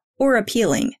practical or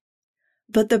appealing,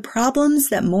 but the problems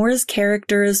that More's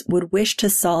characters would wish to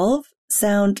solve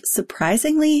sound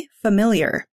surprisingly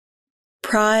familiar.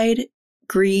 Pride,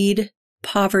 greed,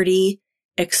 poverty,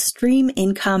 extreme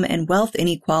income and wealth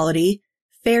inequality,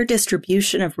 fair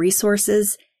distribution of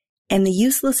resources, and the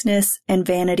uselessness and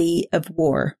vanity of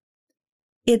war.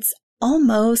 It's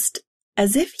almost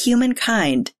as if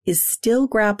humankind is still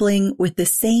grappling with the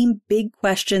same big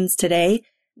questions today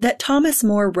that Thomas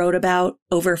More wrote about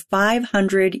over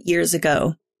 500 years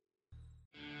ago.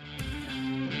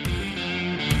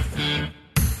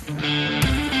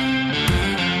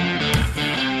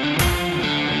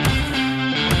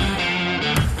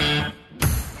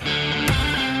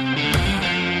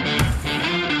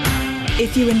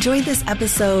 If you enjoyed this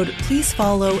episode, please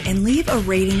follow and leave a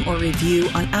rating or review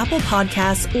on Apple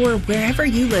Podcasts or wherever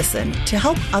you listen to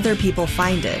help other people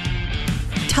find it.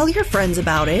 Tell your friends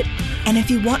about it, and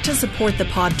if you want to support the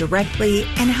pod directly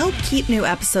and help keep new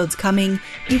episodes coming,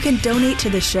 you can donate to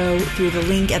the show through the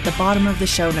link at the bottom of the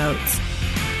show notes.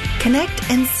 Connect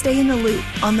and stay in the loop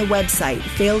on the website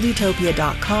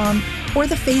failedutopia.com or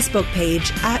the Facebook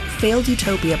page at Failed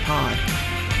Utopia Pod.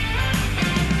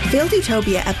 Failed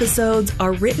Utopia episodes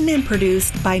are written and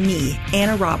produced by me,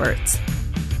 Anna Roberts.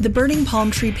 The burning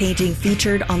palm tree painting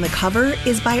featured on the cover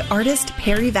is by artist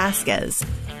Perry Vasquez.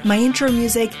 My intro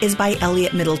music is by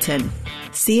Elliot Middleton.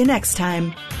 See you next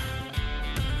time.